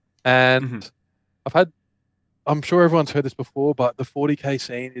 Hmm. And I've had, I'm sure everyone's heard this before, but the 40k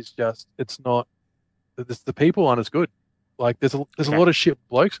scene is just, it's not, the people aren't as good. Like there's a Okay. lot of shit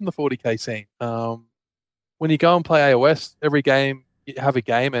blokes in the 40k scene. When you go and play AOS, every game you have a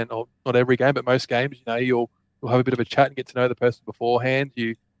game, and or not every game, but most games, you'll have a bit of a chat and get to know the person beforehand.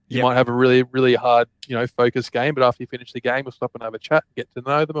 You Yep. might have a really really hard focused game, but after you finish the game, you'll stop and have a chat and get to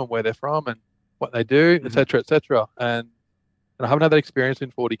know them and where they're from and what they do, Hmm. etc. etc. And I haven't had that experience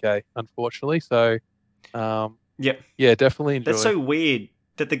in 40k, unfortunately. So um, Yep. yeah, definitely That's enjoy. so weird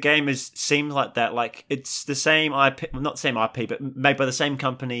that the game is seems like that. Like it's the same IP, well, not the same IP, but made by the same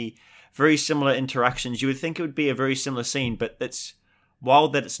company. Very similar interactions. You would think it would be a very similar scene, but it's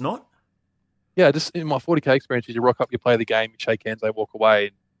wild that it's not. Yeah, just in my 40k experiences, you rock up, you play the game, you shake hands, they walk away.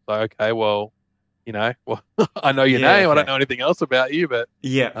 And it's like, okay, well, well, I know your Yeah. name. I don't Okay. know anything else about you, but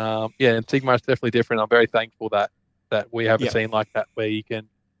Yeah. yeah, and Sigma is definitely different. I'm very thankful that we have a Yeah. scene like that where you can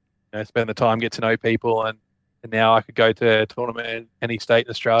spend the time, get to know people, and now I could go to a tournament in any state in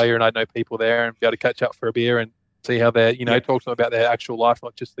Australia, and I'd know people there and be able to catch up for a beer and see how they're Yeah. talk to them about their actual life,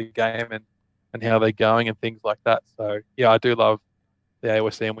 not just the game and how they're going and things like that. So yeah, I do love the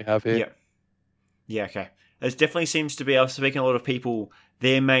AOS scene we have here. Yeah. Yeah. Okay. It definitely seems to be. I was speaking to a lot of people.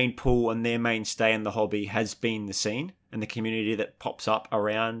 Their main pull and their mainstay in the hobby has been the scene and the community that pops up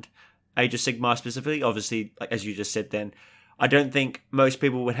around Age of Sigmar specifically. Obviously, like as you just said, then I don't think most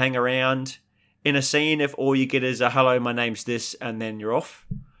people would hang around in a scene if all you get is a hello, my name's this, and then you're off.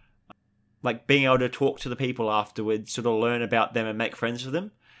 Like being able to talk to the people afterwards, sort of learn about them and make friends with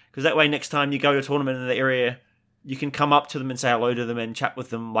them. Because that way, next time you go to a tournament in the area, you can come up to them and say hello to them and chat with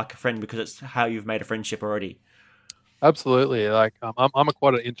them like a friend because it's how you've made a friendship already. Absolutely. Like I'm a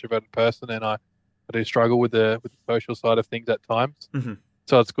quite an introverted person, and I do struggle with the social side of things at times. Hmm.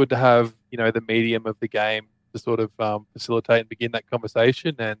 So it's good to have the medium of the game to sort of facilitate and begin that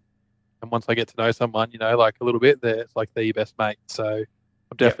conversation. And once I get to know someone, like a little bit, it's like they're your best mate. So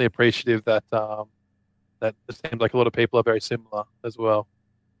I'm Yeah. definitely appreciative that it seems like a lot of people are very similar as well.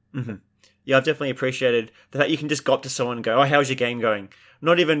 Hmm. Yeah, I've definitely appreciated that you can just go up to someone and go, "Oh, how's your game going?"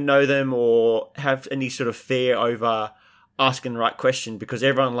 Not even know them or have any sort of fear over asking the right question because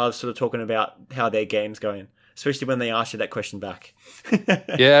everyone loves sort of talking about how their game's going, especially when they ask you that question back.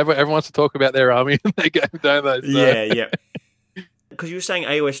 Yeah, everyone wants to talk about their army and their game, don't they? So Yeah, yeah. Because you were saying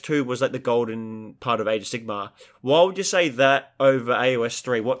AOS 2 was like the golden part of Age of Sigmar. Why would you say that over AOS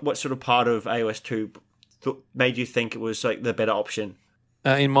 3? What sort of part of AOS 2 made you think it was like the better option?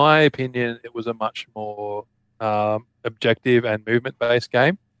 in my opinion, it was a much more objective and movement based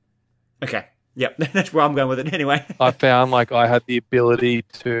game. Okay. Yep, that's where I'm going with it anyway. I found like I had the ability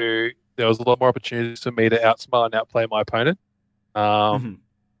there was a lot more opportunities for me to outsmart and outplay my opponent. Um, Hmm.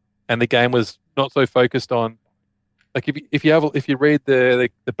 and the game was not so focused on, like if you read the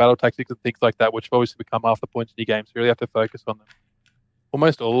battle tactics and things like that, which have obviously become half the points in your games, you really have to focus on them.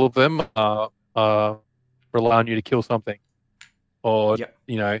 Almost all of them rely on you to kill something or,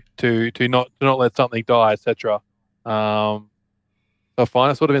 Yep. to not let something die, etc. So I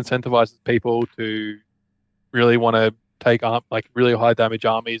find it sort of incentivizes people to really want to take like really high damage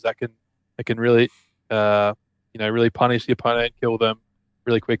armies that can really really punish the opponent, kill them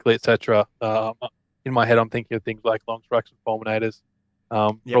really quickly, etc. In my head, I'm thinking of things like long strikes and fulminators.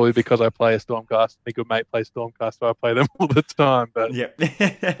 Yep. Probably because I play a stormcast, my good mate plays stormcast, so I play them all the time. But Yep.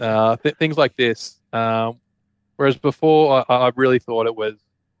 things like this. Whereas before, I really thought it was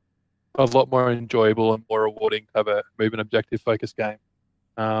a lot more enjoyable and more rewarding to have a movement objective focused game.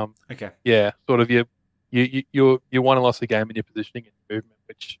 Um, Okay. yeah, sort of you won and lost the game in your positioning and your movement,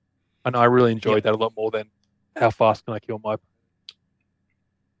 which and I really enjoyed Yep. that a lot more than how fast can I kill my.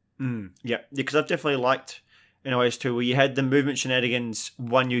 Mm. Yep. Yeah, because I've definitely liked in OS 2 where you had the movement shenanigans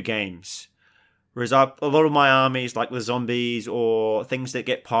won you games. Whereas a lot of my armies, like the zombies or things that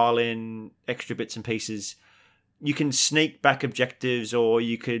get pile in extra bits and pieces, you can sneak back objectives or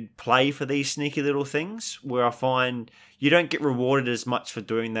you could play for these sneaky little things where I find you don't get rewarded as much for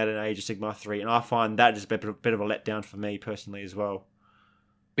doing that in Age of Sigmar 3. And I find that is a bit of a letdown for me personally as well.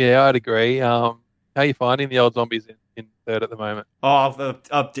 Yeah, I'd agree. How are you finding the old zombies in third at the moment? Oh,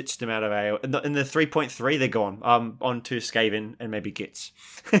 I've ditched them out of AO. In the 3.3, they're gone. On to Skaven and maybe Gits.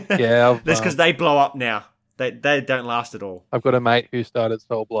 Yeah, That's because they blow up now. They don't last at all. I've got a mate who started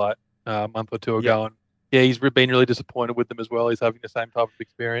Soul Blight a month or two Yep. ago, and yeah, he's been really disappointed with them as well. He's having the same type of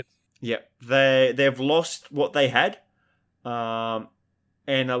experience. Yep. They've lost what they had.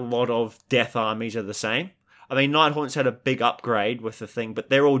 And a lot of death armies are the same. I mean, Nighthaunts had a big upgrade with the thing, but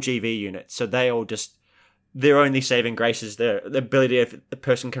they're all GV units, so they all just their only saving grace is the ability if the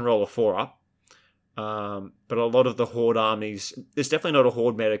person can roll a 4-up. But a lot of the Horde armies, it's definitely not a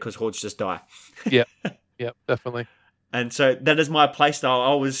Horde meta because Hordes just die. Yeah, definitely. And so that is my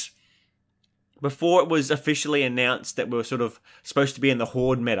playstyle. Before it was officially announced that we were sort of supposed to be in the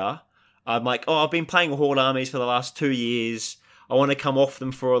Horde meta, I'm like, I've been playing Horde armies for the last 2 years. I want to come off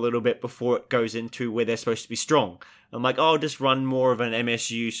them for a little bit before it goes into where they're supposed to be strong. I'm like, I'll just run more of an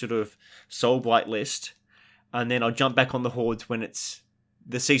MSU sort of Soul Blight list, and then I'll jump back on the Hordes when it's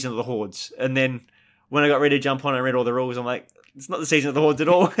the season of the Hordes. And then when I got ready to jump on and read all the rules, I'm like, it's not the season of the Hordes at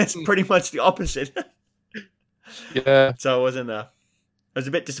all. It's pretty much the opposite. Yeah. So I was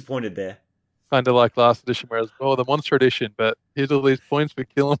a bit disappointed there. Kind of like last edition, where it was, the Monster Edition, but here's all these points for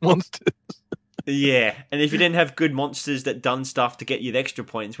killing monsters. Yeah, and if you didn't have good monsters that done stuff to get you the extra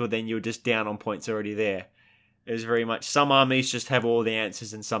points, well, then you were just down on points already there. It was very much, some armies just have all the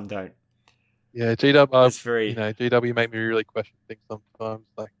answers and some don't. Yeah, GW, It's very... GW make me really question things sometimes.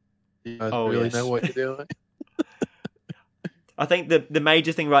 Like, you guys really know what you're doing. I think the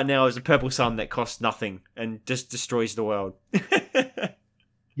major thing right now is a Purple Sun that costs nothing and just destroys the world.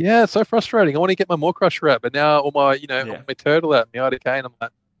 Yeah, it's so frustrating. I want to get my more Crush Rat, but now all my, all my Turtle out, my IDK, and I'm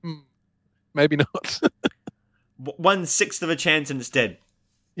like, maybe not. 1/6 of a chance and it's dead.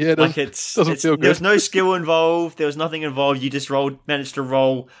 Yeah, doesn't feel good. There was no skill involved. There was nothing involved. You just managed to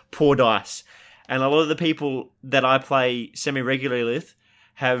roll poor dice. And a lot of the people that I play semi-regularly with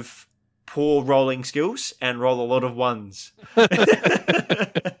have poor rolling skills and roll a lot of ones.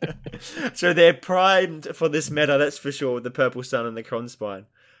 So they're primed for this meta, that's for sure, with the Purple Sun and the Cronspine.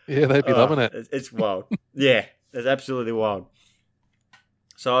 Yeah, they'd be loving it. It's wild. Yeah, it's absolutely wild.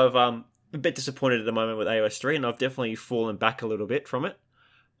 So I'm a bit disappointed at the moment with AOS 3, and I've definitely fallen back a little bit from it.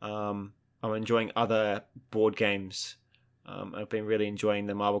 I'm enjoying other board games. I've been really enjoying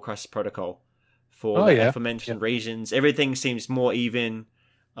the Marvel Crisis Protocol for the aforementioned reasons. Everything seems more even,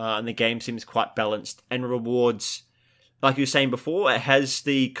 and the game seems quite balanced and rewards, like you were saying before, it has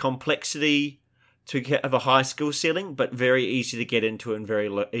the complexity to have a high skill ceiling, but very easy to get into and very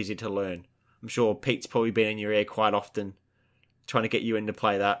easy to learn. I'm sure Pete's probably been in your ear quite often trying to get you in to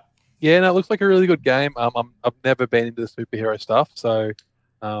play that. Yeah, no, it looks like a really good game. I've never been into the superhero stuff, so...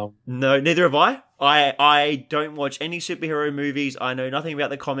 No, neither have I. I don't watch any superhero movies. I know nothing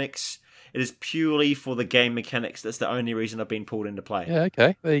about the comics. It is purely for the game mechanics. That's the only reason I've been pulled into play. Yeah,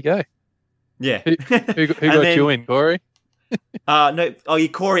 okay. There you go. Yeah. Who got you in, Corey? No. Oh, yeah,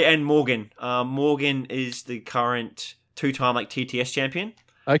 Corey and Morgan. Morgan is the current 2-time TTS champion.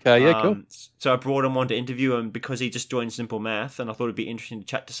 Okay, yeah, cool. So I brought him on to interview him because he just joined Simple Math, and I thought it'd be interesting to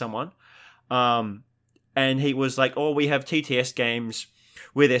chat to someone. And he was like, we have TTS games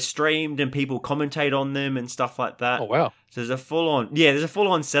where they're streamed and people commentate on them and stuff like that. Oh, wow. So there's a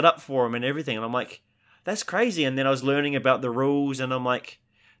full-on setup for them and everything. And I'm like, that's crazy. And then I was learning about the rules, and I'm like,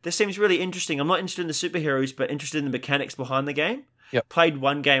 this seems really interesting. I'm not interested in the superheroes, but interested in the mechanics behind the game. Yep. Played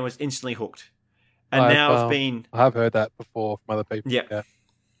one game, was instantly hooked. And I have heard that before from other people. Yep. Yeah.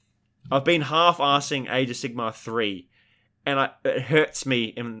 I've been half-arsing Age of Sigmar 3, and it hurts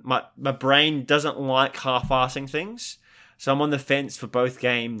me. And my brain doesn't like half-arsing things. So I'm on the fence for both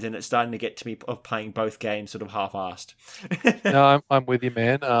games, and it's starting to get to me of playing both games sort of half-arsed. No, I'm with you,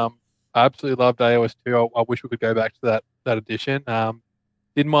 man. I absolutely loved AOS 2. I wish we could go back to that edition.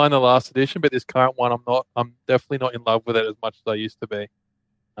 Didn't mind the last edition, but this current one, I'm definitely not in love with it as much as I used to be.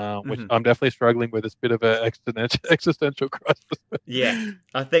 Which I'm definitely struggling with. It's a bit of an existential crisis. Yeah,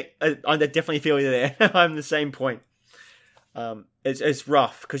 I think I definitely feel you there. I'm the same point. It's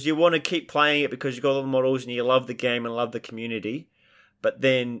rough because you want to keep playing it because you've got all the models and you love the game and love the community, but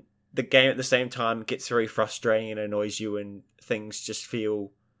then the game at the same time gets very frustrating and annoys you, and things just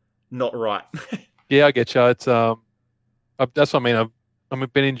feel not right. Yeah, I get you. It's that's what I mean.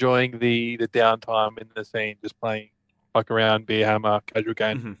 I've been enjoying the downtime in the scene, just playing fuck around, beer hammer, casual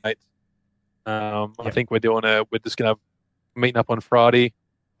games with mates. I think we're just gonna meeting up on Friday.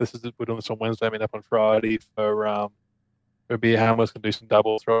 We're doing this on Wednesday, meeting up on Friday for beer hammers, can do some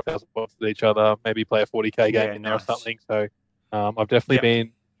doubles, throw 1,000 points at each other, maybe play a 40k game in there or something. So I've definitely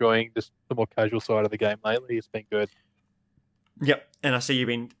been enjoying just the more casual side of the game lately. It's been good. Yep. And I see you've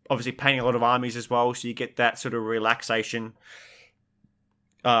been obviously painting a lot of armies as well, so you get that sort of relaxation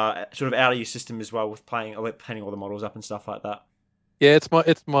sort of out of your system as well with painting all the models up and stuff like that. Yeah, it's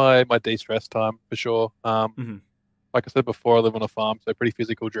my de-stress time for sure. Hmm. Like I said before, I live on a farm, so pretty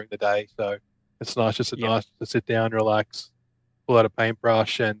physical during the day. So it's Yep. nice to sit down, relax, pull out a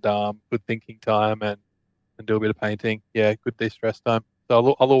paintbrush, and good thinking time, and do a bit of painting. Yeah, good de-stress time.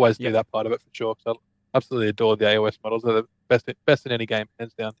 So I'll always do Yep. that part of it for sure. So I absolutely adore the AOS models. They're the best in any game,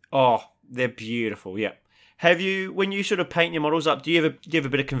 hands down. Oh, they're beautiful. Yep. Have you, when you sort of paint your models up, do you have a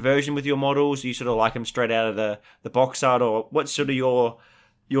bit of conversion with your models? Do you sort of like them straight out of the box art, or what's sort of your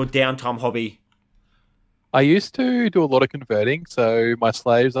downtime hobby? I used to do a lot of converting. So my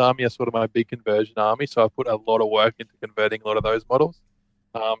slaves army is sort of my big conversion army. So I put a lot of work into converting a lot of those models.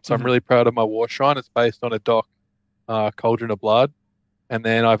 So I'm Hmm. really proud of my war shrine. It's based on a dock, Cauldron of Blood, and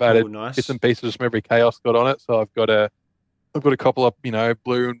then I've Oh, added bits nice. and pieces from every chaos god on it. So I've got a couple of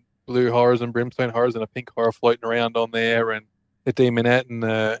blue horrors and brimstone horrors and a pink horror floating around on there, and a demonette and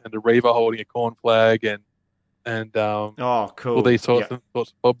a reaver holding a corn flag and Oh, all cool. these Yeah.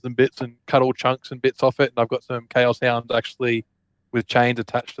 sorts of bobs and bits and cut all chunks and bits off it. And I've got some chaos hounds actually with chains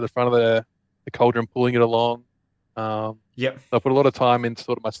attached to the front of the cauldron pulling it along. Yep. So I put a lot of time into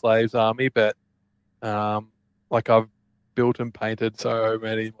sort of my slaves army, but um, like I've built and painted so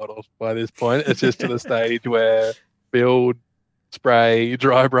many models by this point. It's just to the stage where build, spray,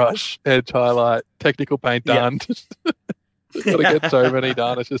 dry brush, edge highlight, technical paint Yep. done. Just got to get so many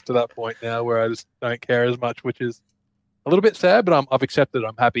done. It's just to that point now where I just don't care as much, which is a little bit sad, but I've accepted.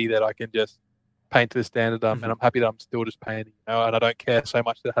 I'm happy that I can just paint to the standard, and Mhm. I'm happy that I'm still just painting, and I don't care so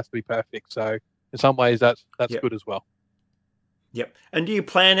much that it has to be perfect. So in some ways, that's Yep. good as well. Yep. And do you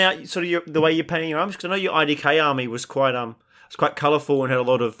plan out sort of the way you're painting your arms? Because I know your IDK army was quite colourful and had a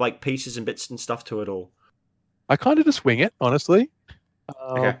lot of like pieces and bits and stuff to it all. I kind of just wing it, honestly.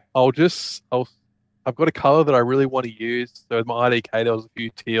 Okay. I've got a color that I really want to use. So with my IDK, there was a few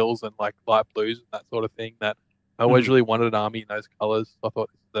teals and like light blues and that sort of thing that I always Hmm. really wanted an army in those colors. So I thought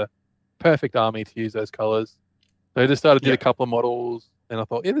this is the perfect army to use those colors. So I just started did a Yep. couple of models and I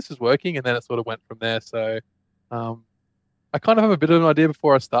thought, yeah, this is working, and then it sort of went from there. So um, I kind of have a bit of an idea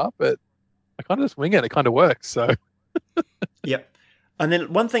before I start, but I kind of just wing it. It kind of works. So Yep. And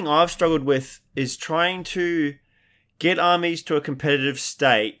then one thing I've struggled with is trying to get armies to a competitive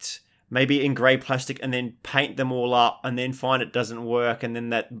state, maybe in grey plastic, and then paint them all up, and then find it doesn't work, and then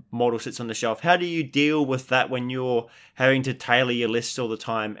that model sits on the shelf. How do you deal with that when you're having to tailor your lists all the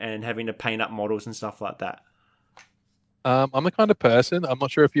time and having to paint up models and stuff like that? I'm the kind of person. I'm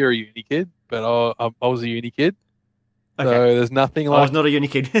not sure if you're a uni kid, but I was a uni kid. Okay. So there's nothing I was like not a uni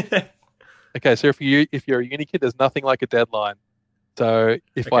kid. okay. So if you're a uni kid, there's nothing like a deadline. So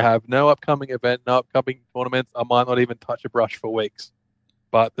if I Okay. have no upcoming event, no upcoming tournaments, I might not even touch a brush for weeks.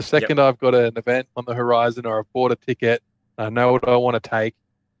 But the Yep. second I've got an event on the horizon or I've bought a ticket, I know what I want to take,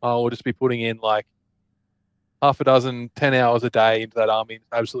 I will just be putting in like half a dozen, 10 hours a day into that army and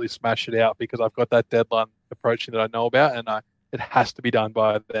absolutely smash it out because I've got that deadline approaching that I know about, and it has to be done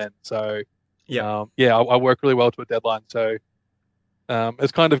by then. So, Yep. yeah, I work really well to a deadline. So,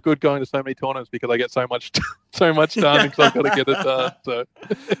 it's kind of good going to so many tournaments because I get so much, so much done because I've got to get it done. So,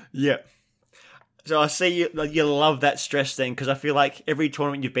 Yep. So I see you love that stress thing because I feel like every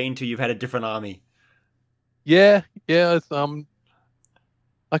tournament you've been to, you've had a different army. yeah, yeah,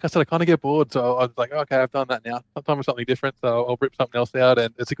 like I said, I kind of get bored. So I was like, okay, I've done that now. Time for something different. So I'll rip something else out,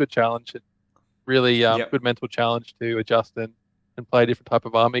 and it's a good challenge. Really Yep. good mental challenge to adjust and play a different type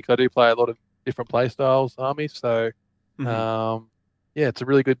of army because I do play a lot of different play styles armies. So Hmm. um, yeah, it's a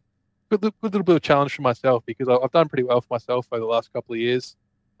really good little bit of challenge for myself because I've done pretty well for myself over the last couple of years.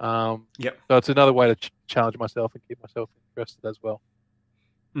 Um, Yep. so it's another way to challenge myself and keep myself interested as well.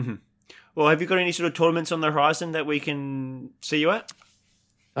 Hmm. Well, have you got any sort of tournaments on the horizon that we can see you at?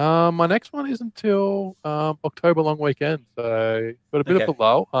 My next one is until October long weekend, so got a bit of Okay. a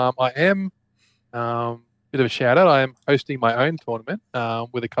lull. I am bit of a shout out. I am hosting my own tournament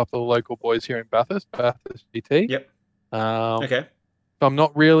with a couple of local boys here in Bathurst GT. Yep. Um, Okay. so I'm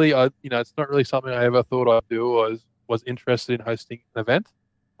not really, it's not really something I ever thought I'd do or was interested in hosting an event.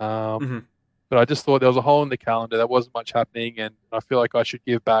 Um, Hmm. but I just thought there was a hole in the calendar. There wasn't much happening, and I feel like I should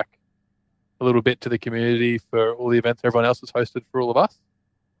give back a little bit to the community for all the events everyone else has hosted for all of us.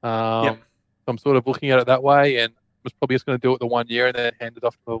 Yep. So I'm sort of looking at it that way, and was probably just going to do it the one year and then hand it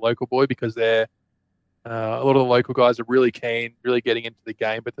off to the local boy because a lot of the local guys are really keen, really getting into the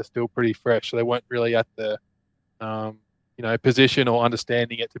game, but they're still pretty fresh, so they weren't really at the um, position or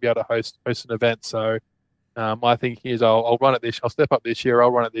understanding it to be able to host an event. So my thinking is I'll run it this. I'll step up this year.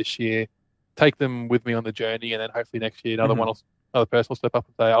 I'll run it this year. take them with me on the journey, and then hopefully next year Hmm. another person will step up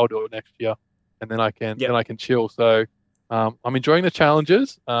and say, "I'll do it next year," and then Yep. I can chill. So I'm enjoying the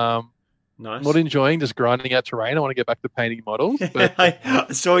challenges. I'm not Nice. enjoying just grinding out terrain. I want to get back to painting models, but I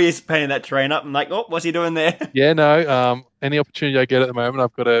saw you painting that terrain up. I'm like, oh, what's he doing there? yeah, no. Any opportunity I get at the moment,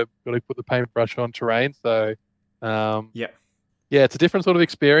 I've got to put the paintbrush on terrain. So um, Yep. yeah, it's a different sort of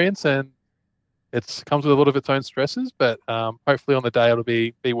experience, and it comes with a lot of its own stresses. But hopefully on the day it'll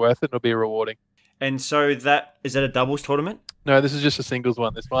be worth it. And it'll be rewarding. And so that is that a doubles tournament? No, this is just a singles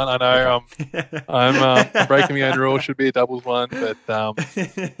one. This one, I Okay. know. I'm breaking my own rule. Should be a doubles one, but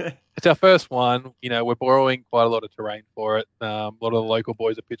it's our first one. We're borrowing quite a lot of terrain for it. A lot of the local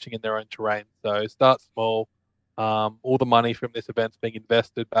boys are pitching in their own terrain. So start small. All the money from this event's being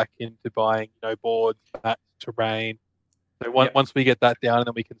invested back into buying, boards, mats, terrain. So Yep. once we get that down, and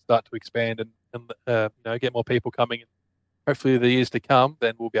then we can start to expand and get more people coming. Hopefully, the years to come,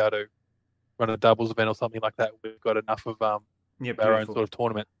 then we'll be able to run a doubles event or something like that. We've got enough of Yeah, our own beautiful. sort of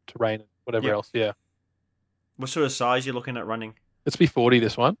tournament terrain and whatever Yep. else. Yeah, What sort of size you looking at running? let's be 40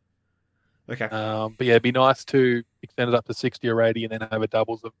 this one. Okay. But yeah, it'd be nice to extend it up to 60 or 80, and then have a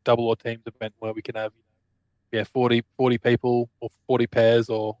double or teams event where we can have 40 people or 40 pairs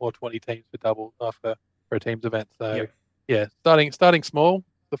or 20 teams for double for a teams event. So Yep. yeah, starting small,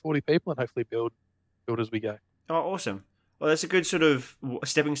 the 40 people, and hopefully build as we go. Oh, awesome. Well, that's a good sort of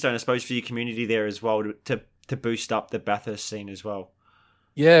stepping stone, I suppose, for your community there as well to boost up the Bathurst scene as well.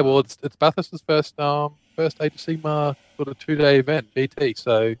 Yeah, well, it's Bathurst's first Age of Sigma sort of 2-day event, BT.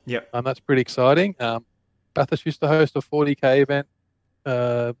 So Yep. that's pretty exciting. Bathurst used to host a 40K event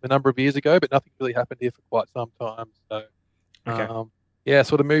a number of years ago, but nothing really happened here for quite some time. So Okay. yeah,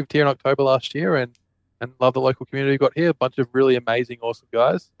 sort of moved here in October last year, and love the local community we got here. A bunch of really amazing, awesome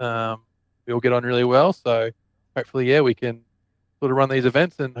guys. We all get on really well. So hopefully, yeah, we can sort of run these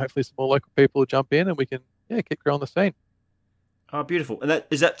events, and hopefully some more local people will jump in, and we can keep growing the scene. Oh, beautiful. And that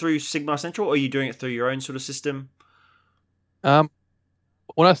is that through Sigma Central, or are you doing it through your own sort of system? Um,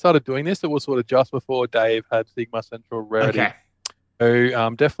 when I started doing this, it was sort of just before Dave had Sigma Central ready. Okay. So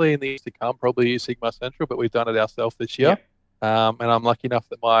definitely in the years to come, probably use Sigma Central, but we've done it ourselves this year. Yep. And I'm lucky enough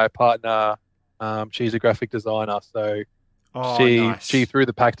that my partner, she's a graphic designer, so Oh, she nice. threw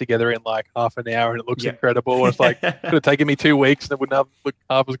the pack together in like half an hour, and it looks Yep. incredible. And it's like could have taken me 2 weeks, and it wouldn't have looked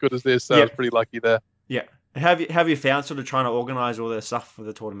half as good as this. So I was Yep. pretty lucky there. Yeah. Have you found sort of trying to organise all the stuff for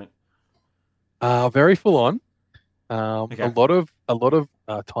the tournament? Very full on. Okay. A lot of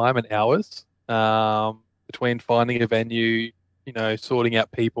time and hours between finding a venue, sorting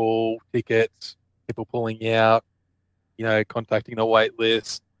out people, tickets, people pulling out, contacting a wait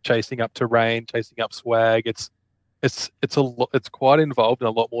list, chasing up terrain, chasing up swag. It's quite involved and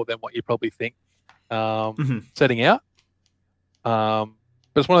a lot more than what you probably think. Hmm. Setting out.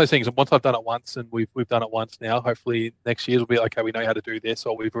 But it's one of those things. And once I've done it once, and we've done it once now, hopefully next year will be okay. We know how to do this,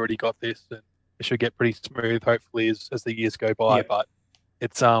 or we've already got this, and it should get pretty smooth. Hopefully, as the years go by. Yep. But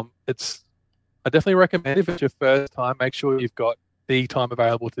it's I definitely recommend if it's your first time, make sure you've got the time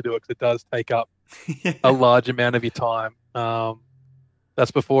available to do it, because it does take up a large amount of your time.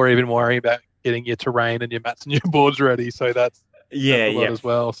 That's before even worrying about getting your terrain and your mats and your boards ready. So that's a lot as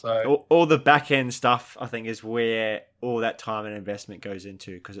well. So all the back end stuff, I think, is where all that time and investment goes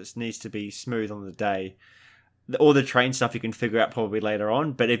into, because it needs to be smooth on the day. All the train stuff you can figure out probably later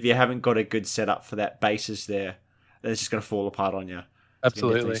on, but if you haven't got a good setup for that basis there, then it's just going to fall apart on you.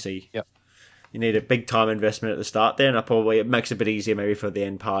 absolutely, Yep. You need a big time investment at the start there, and it makes it a bit easier maybe for the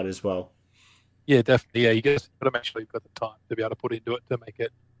end part as well. yeah, definitely. Yeah, you got to make sure you've got the time to be able to put into it to make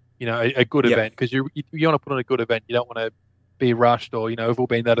it, a good Yep. event, because you want to put on a good event. You don't want to be rushed, or we've all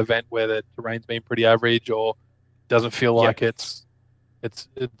been that event where the terrain's been pretty average, or doesn't feel like it's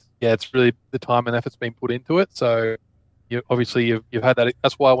really the time and effort's been put into it. So you've had that.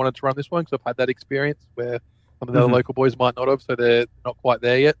 That's why I wanted to run this one, because I've had that experience where some of the other local boys might not have, so they're not quite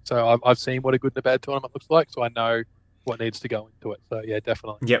there yet. So I've seen what a good and a bad tournament looks like, so I know what needs to go into it. So yeah,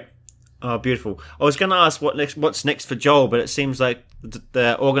 definitely. Yep. Oh, beautiful. I was going to ask what's next for Joel, but it seems like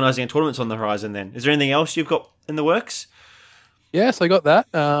the organising a tournament's on the horizon then. Is there anything else you've got in the works? Yes, I got that.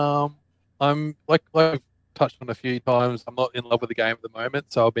 I'm like I've touched on a few times. I'm not in love with the game at the moment,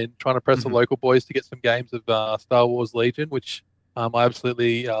 so I've been trying to press the local boys to get some games of Star Wars Legion, which I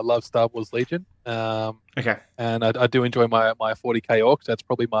absolutely love Star Wars Legion. Okay. And I do enjoy my 40k orcs. That's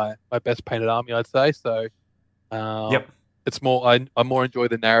probably my best painted army, I'd say. So Yep. it's more I more enjoy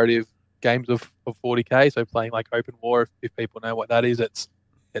the narrative games of 40k. So playing like open war, if people know what that is, it's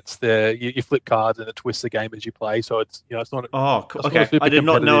you flip cards and it twists the game as you play. So it's it's not. Oh, cool. It's not a Okay. super I did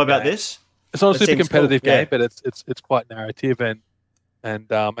not know competitive about game. this. It's not a That super seems competitive cool. Yeah. game, but it's quite narrative, and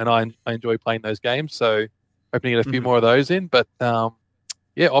I enjoy playing those games. So hoping to get a few Mhm. more of those in. But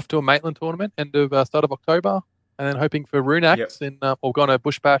yeah, off to a Maitland tournament start of October, and then hoping for Yep. Runax or going to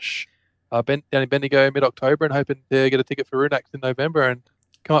Bush Bash down in Bendigo mid-October, and hoping to get a ticket for Runax in November and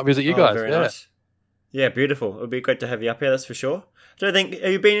come up visit you Oh, guys. very Yeah. nice. Yeah, beautiful. It would be great to have you up here, that's for sure. Do you think,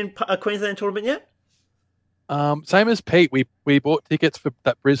 have you been in a Queensland tournament yet? Same as Pete, we bought tickets for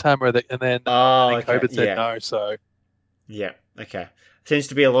that Brishammer, and Oh, then okay. COVID said Yeah. no. So Yeah. Okay. Seems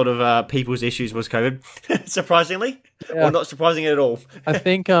to be a lot of people's issues was COVID, surprisingly, or yeah, not surprising at all. I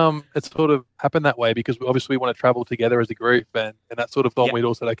think it's sort of happened that way because obviously we want to travel together as a group, and that sort of thought Yeah. we'd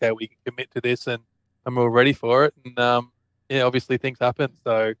all said, okay, we can commit to this, and we're ready for it. And yeah, obviously things happen.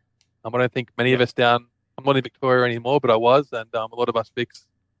 So I don't think many of Yeah. us down. I'm not in Victoria anymore, but I was, and a lot of us Vics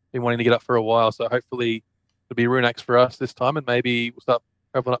been wanting to get up for a while. So hopefully it'll be Runax for us this time, and maybe we'll start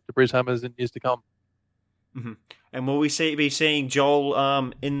traveling up to Brishammers in years to come. Hmm. And will we be seeing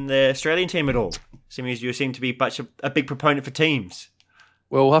Joel in the Australian team at all? Seeing as you seem to be such a big proponent for teams.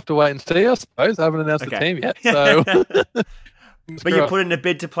 Well, we'll have to wait and see, I suppose. I haven't announced the Okay. team yet, so. But you put in a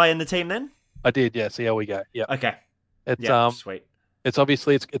bid to play in the team then? I did, yeah. See how we go. Yeah, Okay. it's Yeah. Sweet. it's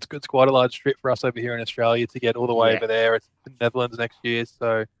obviously it's quite a large trip for us over here in Australia to get all the way Yeah. over there. It's the Netherlands next year,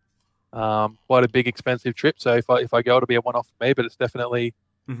 so quite a big expensive trip. So if I go, it'll be a one-off for me. But it's definitely,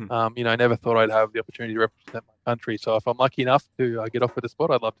 Mhm. I never thought I'd have the opportunity to represent my country. So if I'm lucky enough to get off with a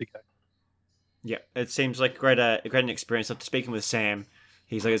spot, I'd love to go. Yeah, it seems like a great experience. After speaking with Sam,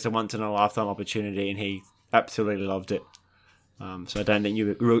 he's like it's a once in a lifetime opportunity, and he absolutely loved it. So I don't think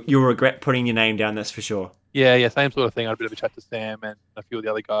you'll regret putting your name down. That's for sure. Yeah, same sort of thing. I had a bit of a chat to Sam and a few of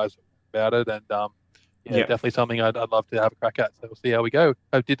the other guys about it, and yeah, Yep. definitely something I'd love to have a crack at. So we'll see how we go.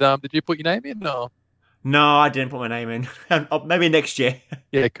 Did you put your name in? No. No, I didn't put my name in. Maybe next year.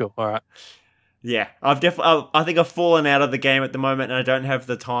 Yeah, cool. All right. Yeah, I've definitely. I think I've fallen out of the game at the moment, and I don't have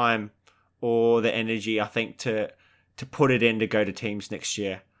the time or the energy. I think to put it in to go to teams next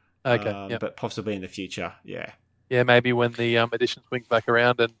year. Okay. Yeah. But possibly in the future. Yeah. Yeah, maybe when the edition swings back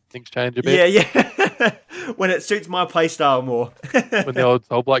around and things change a bit. Yeah. When it suits my playstyle more. When the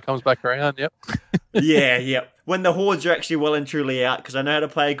old bloke comes back around. Yep. Yeah. When the hordes are actually well and truly out, because I know how to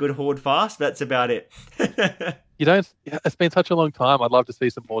play a good horde fast. That's about it. You don't. Yeah, it's been such a long time. I'd love to see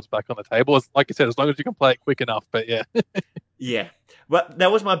some hordes back on the table. Like you said, as long as you can play it quick enough. But yeah. Yeah. Well,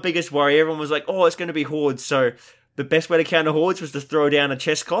 that was my biggest worry. Everyone was like, "Oh, it's going to be hordes." So the best way to counter hordes was to throw down a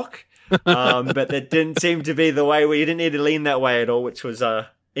chess clock. But that didn't seem to be the way where you didn't need to lean that way at all, which was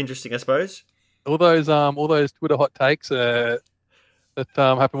interesting, I suppose. all those Twitter hot takes that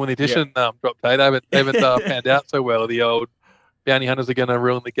happened when the edition dropped. They haven't panned out so well. The old bounty hunters are going to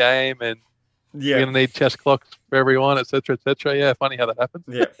ruin the game, and we're going to need chess clocks for everyone, etc., etc. Yeah, funny how that happens.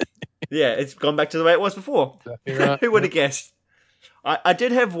 Yeah, it's gone back to the way it was before. Exactly right. Who would have guessed? I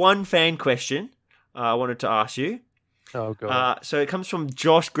did have one fan question I wanted to ask you. Oh god. So it comes from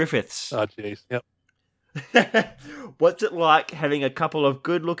Josh Griffiths. Oh jeez. Yep. What's it like having a couple of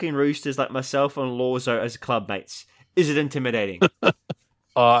good-looking roosters like myself and Lorzo as club mates? Is it intimidating?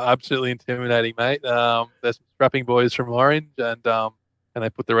 Oh, absolutely intimidating, mate. There's some strapping boys from Orange, and they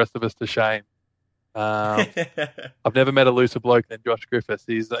put the rest of us to shame. I've never met a looser bloke than Josh Griffiths.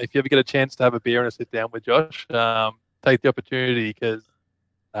 If you ever get a chance to have a beer and a sit down with Josh, take the opportunity because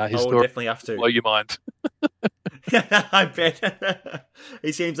his story definitely have to will blow your mind. I bet.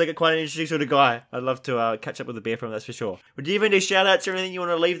 He seems like quite an interesting sort of guy. I'd love to catch up with a beer from him, that's for sure. Would you have any shout-outs or anything you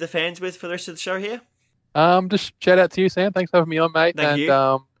want to leave the fans with for the rest of the show here? Just shout out to you, Sam. Thanks for having me on, mate. Thank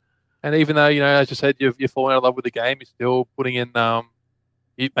you. And even though, as you said, you're falling out of love with the game, you're still putting in,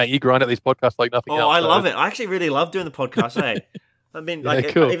 you grind out these podcasts like nothing else. I love it. I actually really love doing the podcast, eh? I mean,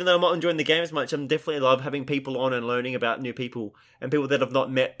 cool. Even though I'm not enjoying the game as much, I'm definitely love having people on and learning about new people and people that I've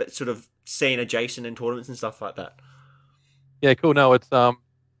not met but sort of seen adjacent in tournaments and stuff like that. Yeah, cool. No, it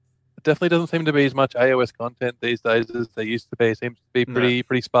definitely doesn't seem to be as much AOS content these days as there used to be. It seems to be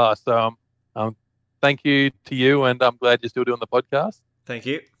pretty sparse. So, thank you to you, and I'm glad you're still doing the podcast. Thank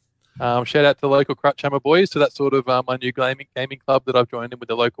you. Shout out to the local Crutchhammer boys. So that's sort of my new gaming club that I've joined in with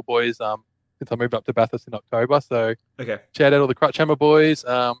the local boys since I moved up to Bathurst in October. So okay. Shout out all the Crutchhammer boys.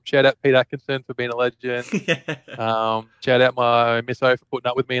 Shout out Pete Atkinson for being a legend. Shout out my misso for putting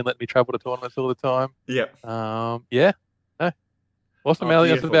up with me and letting me travel to tournaments all the time. Yep. Yeah. No. Awesome, Ali.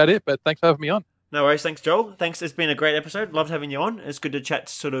 That's about it. But thanks for having me on. No worries. Thanks, Joel. Thanks. It's been a great episode. Loved having you on. It's good to chat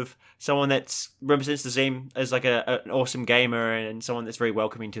to sort of someone that represents the scene as like an awesome gamer and someone that's very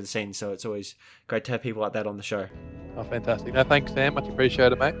welcoming to the scene. So it's always great to have people like that on the show. Oh, fantastic. No, thanks, Sam. Much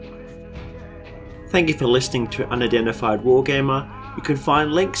appreciated, mate. Thank you for listening to Unidentified Wargamer. You can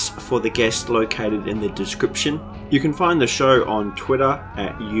find links for the guest located in the description. You can find the show on Twitter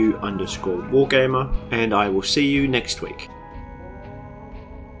at @u_Wargamer, and I will see you next week.